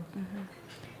actrices?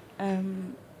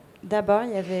 D'abord,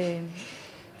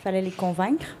 fallait les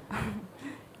convaincre.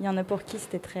 Il y en a pour qui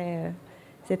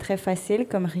c'était très facile,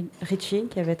 comme Richie,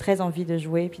 qui avait très envie de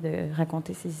jouer puis de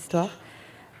raconter ses histoires.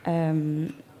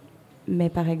 Mais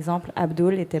par exemple,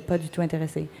 Abdul n'était pas du tout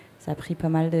intéressé. Ça a pris pas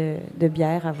mal de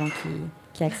bière avant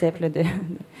qu'il accepte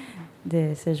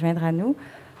de se joindre à nous.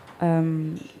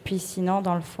 Puis sinon,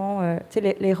 dans le fond,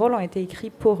 les rôles ont été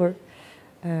écrits pour eux.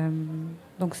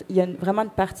 Donc, il y a vraiment une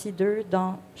partie d'eux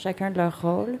dans chacun de leurs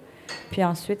rôles. Puis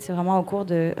ensuite, c'est vraiment au cours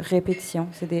de répétitions.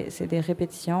 C'est des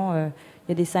répétitions. Il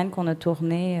y a des scènes qu'on a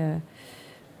tournées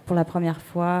pour la première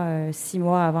fois 6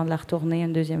 mois avant de la retourner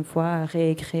une deuxième fois,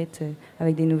 réécrite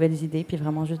avec des nouvelles idées, puis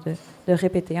vraiment juste de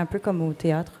répéter, un peu comme au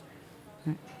théâtre.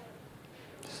 Ouais.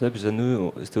 C'est ça, puis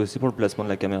nous, c'était aussi pour le placement de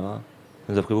la caméra.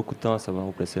 Ça nous a pris beaucoup de temps à savoir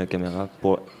où placer la caméra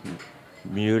pour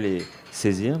mieux les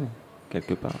saisir,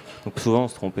 quelque part. Donc souvent, on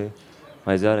se trompait.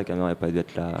 On disait, la caméra n'a pas dû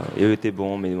être là. Et eux étaient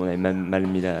bons, mais on avait même mal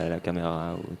mis la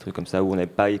caméra, ou des trucs comme ça, où on n'avait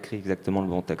pas écrit exactement le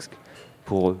bon texte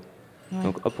pour eux. Ouais.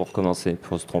 Donc hop, on recommençait, puis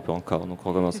on se trompait encore. Donc on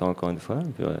recommençait encore une fois,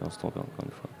 puis on se trompait encore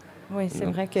une fois. Oui, c'est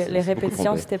vrai que les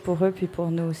répétitions, c'était pour eux, puis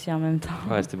pour nous aussi en même temps.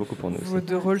 Ouais, c'était beaucoup pour nous aussi. Vos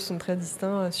 2 rôles sont très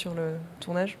distincts sur le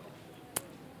tournage?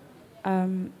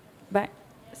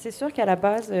 C'est sûr qu'à la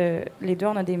base, les 2,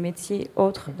 on a des métiers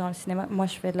autres dans le cinéma. Moi,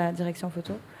 je fais de la direction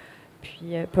photo,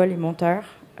 puis Paul est monteur.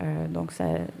 Donc, ça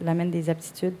l'amène des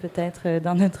aptitudes peut-être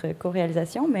dans notre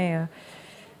co-réalisation, mais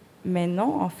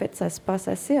non, en fait, ça se passe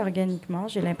assez organiquement.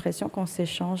 J'ai l'impression qu'on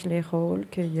s'échange les rôles,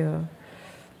 qu'il y a...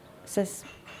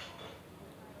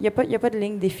 Il n'y a pas de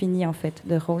ligne définie, en fait,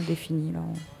 de rôle défini. Là.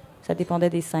 Ça dépendait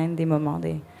des scènes, des moments,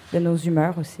 de nos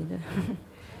humeurs aussi.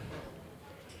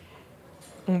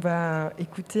 On va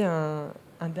écouter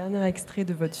un dernier extrait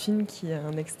de votre film, qui est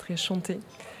un extrait chanté,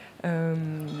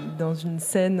 dans une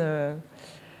scène...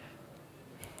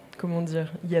 comment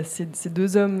dire, il y a ces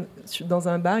 2 hommes dans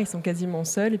un bar, ils sont quasiment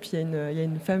seuls, et puis il y a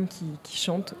une femme qui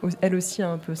chante, elle aussi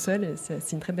un peu seule, et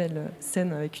c'est une très belle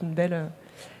scène avec une belle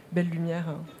lumière.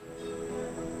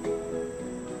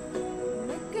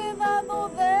 Me he quedado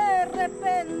de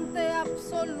repente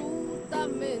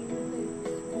absolutamente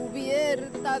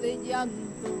cubierta de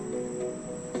llanto,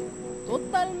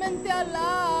 totalmente a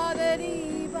la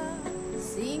deriva,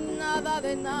 sin nada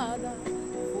de nada,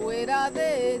 fuera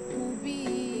de tu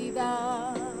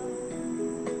vida.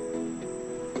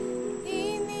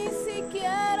 Y ni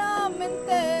siquiera me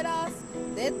enteras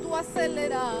de tu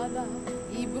acelerada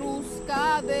y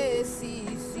brusca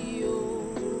decisión.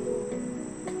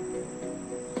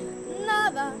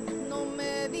 Nada, no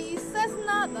me dices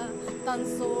nada, tan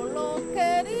solo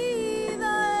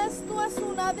querida, esto es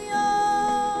un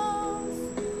adiós.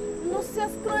 No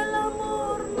seas cruel,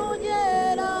 amor, no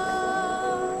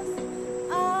hieras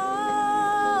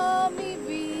a mi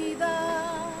vida.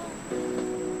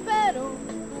 Pero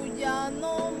tú ya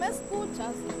no me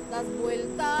escuchas, das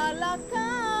vuelta a la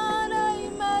cara y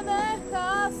me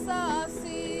dejas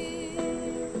así,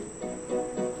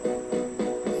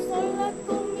 sola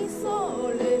con mi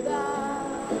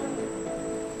soledad,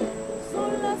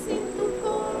 sola sin tu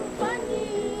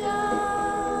compañía,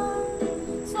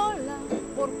 sola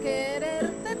por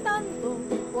quererte tanto,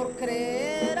 por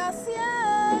creer a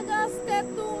ciegas que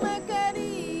tú me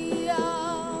querías,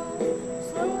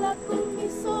 sola con mi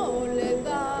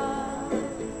soledad,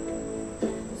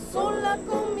 sola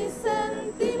con mis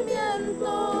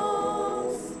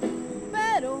sentimientos,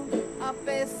 pero a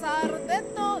pesar de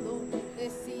todo te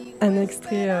sigo. Un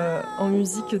extrait en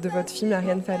musique de votre film,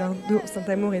 Ariane Falardeau,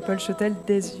 Saint-Amour et Paul Chotel,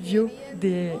 Desvío,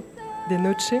 des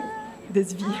noche,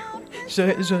 Desvío.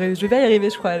 Je vais y arriver,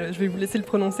 je crois, je vais vous laisser le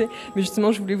prononcer, mais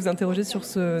justement, je voulais vous interroger sur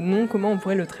ce nom, comment on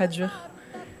pourrait le traduire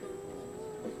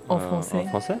en français? En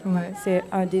français? Ouais. C'est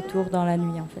un détour dans la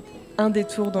nuit, en fait. Un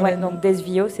détour dans la nuit. Donc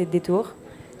Desvío, c'est détour,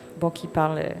 bon, qui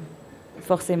parle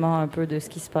forcément un peu de ce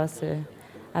qui se passe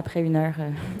après 1 heure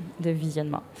de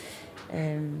visionnement.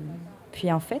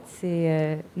 Puis en fait,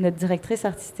 c'est notre directrice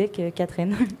artistique,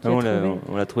 Catherine, qui a trouvé.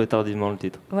 On l'a trouvé tardivement, le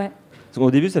titre. Ouais.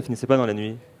 Au début, ça finissait pas dans la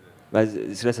nuit. Là,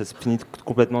 ça se finit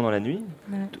complètement dans la nuit,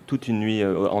 Ouais. toute une nuit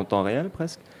en temps réel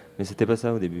presque. Mais c'était pas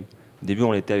ça au début. Au début,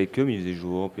 on était avec eux, mais il faisait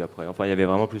jour, puis après. Enfin, il y avait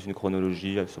vraiment plus une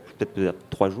chronologie, sur peut-être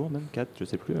 3 jours, même 4, je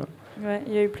sais plus. Hein. Ouais,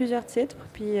 il y a eu plusieurs titres.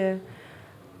 Puis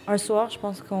un soir, je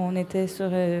pense qu'on était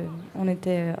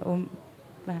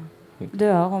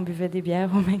dehors, on buvait des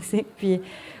bières au Mexique, puis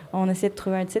on essayait de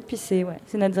trouver un titre. Puis c'est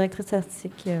notre directrice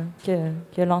artistique qui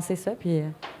a lancé ça, puis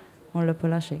on l'a pas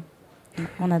lâché.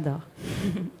 On adore.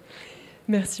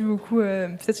 Merci beaucoup.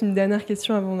 Peut-être une dernière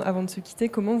question avant de se quitter.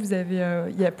 Comment vous avez...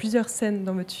 il y a plusieurs scènes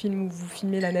dans votre film où vous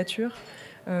filmez la nature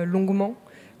longuement.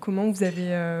 Comment vous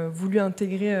avez voulu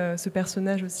intégrer ce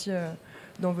personnage aussi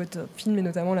dans votre film, et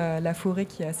notamment la forêt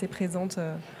qui est assez présente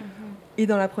et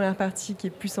dans la première partie qui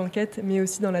est plus enquête, mais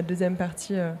aussi dans la deuxième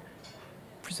partie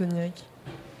plus onirique?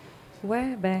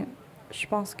 Ouais, je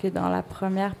pense que dans la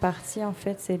première partie, en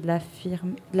fait, c'est de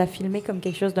la filmer comme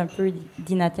quelque chose d'un peu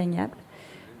d'inatteignable.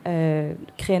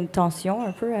 Créer une tension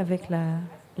un peu avec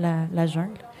la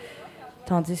jungle.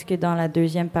 Tandis que dans la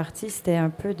deuxième partie, c'était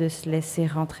un peu de se laisser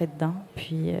rentrer dedans.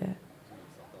 Puis,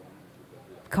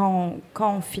 quand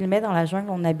on filmait dans la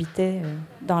jungle, on habitait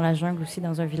dans la jungle aussi,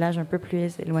 dans un village un peu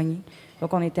plus éloigné.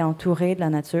 Donc, on était entouré de la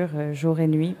nature jour et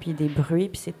nuit, puis des bruits,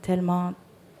 puis c'est tellement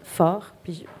fort.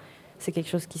 Puis, c'est quelque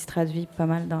chose qui se traduit pas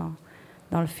mal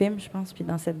dans le film, je pense, puis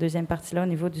dans cette deuxième partie-là, au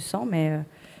niveau du son, mais...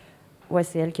 ouais,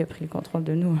 c'est elle qui a pris le contrôle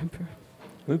de nous un peu.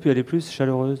 Oui, puis elle est plus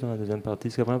chaleureuse dans la deuxième partie.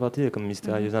 Parce que la première partie, elle est comme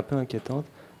mystérieuse, un peu inquiétante.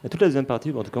 Et toute la deuxième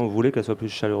partie, en tout cas, on voulait qu'elle soit plus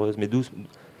chaleureuse, mais douce,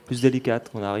 plus délicate.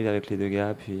 On arrive avec les deux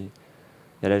gars, puis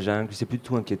il y a la jungle, puis c'est plus du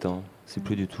tout inquiétant. C'est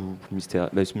plus du tout mystérieux.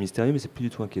 C'est mystérieux, mais c'est plus du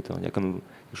tout inquiétant. Il y a comme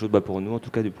quelque chose, pour nous, en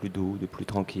tout cas, de plus doux, de plus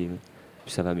tranquille.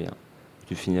 Puis ça va bien.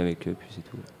 Tu finis avec eux, puis c'est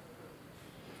tout.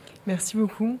 Merci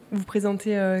beaucoup. Vous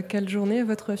présentez quelle journée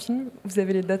votre film? Vous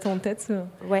avez les dates en tête?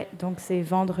 Ouais, donc c'est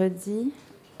vendredi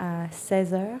à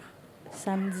 16h,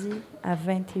 samedi à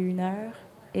 21h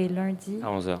et lundi... à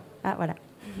 11h. Ah, voilà.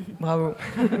 Bravo.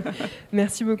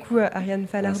 Merci beaucoup à Ariane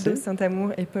Falardeau,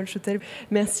 Saint-Amour et Paul Chotel.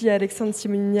 Merci à Alexandre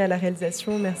Simonini à la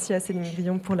réalisation. Merci à Céline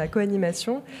Grillon pour la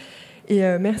co-animation. Et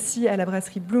merci à la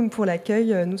brasserie Bloom pour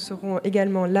l'accueil. Nous serons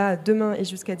également là demain et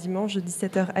jusqu'à dimanche de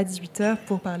 17h à 18h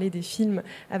pour parler des films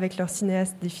avec leurs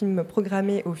cinéastes, des films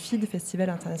programmés au FID, Festival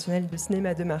international de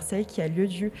cinéma de Marseille, qui a lieu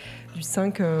du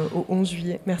 5 au 11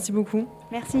 juillet. Merci beaucoup.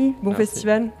 Merci. Bon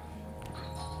festival.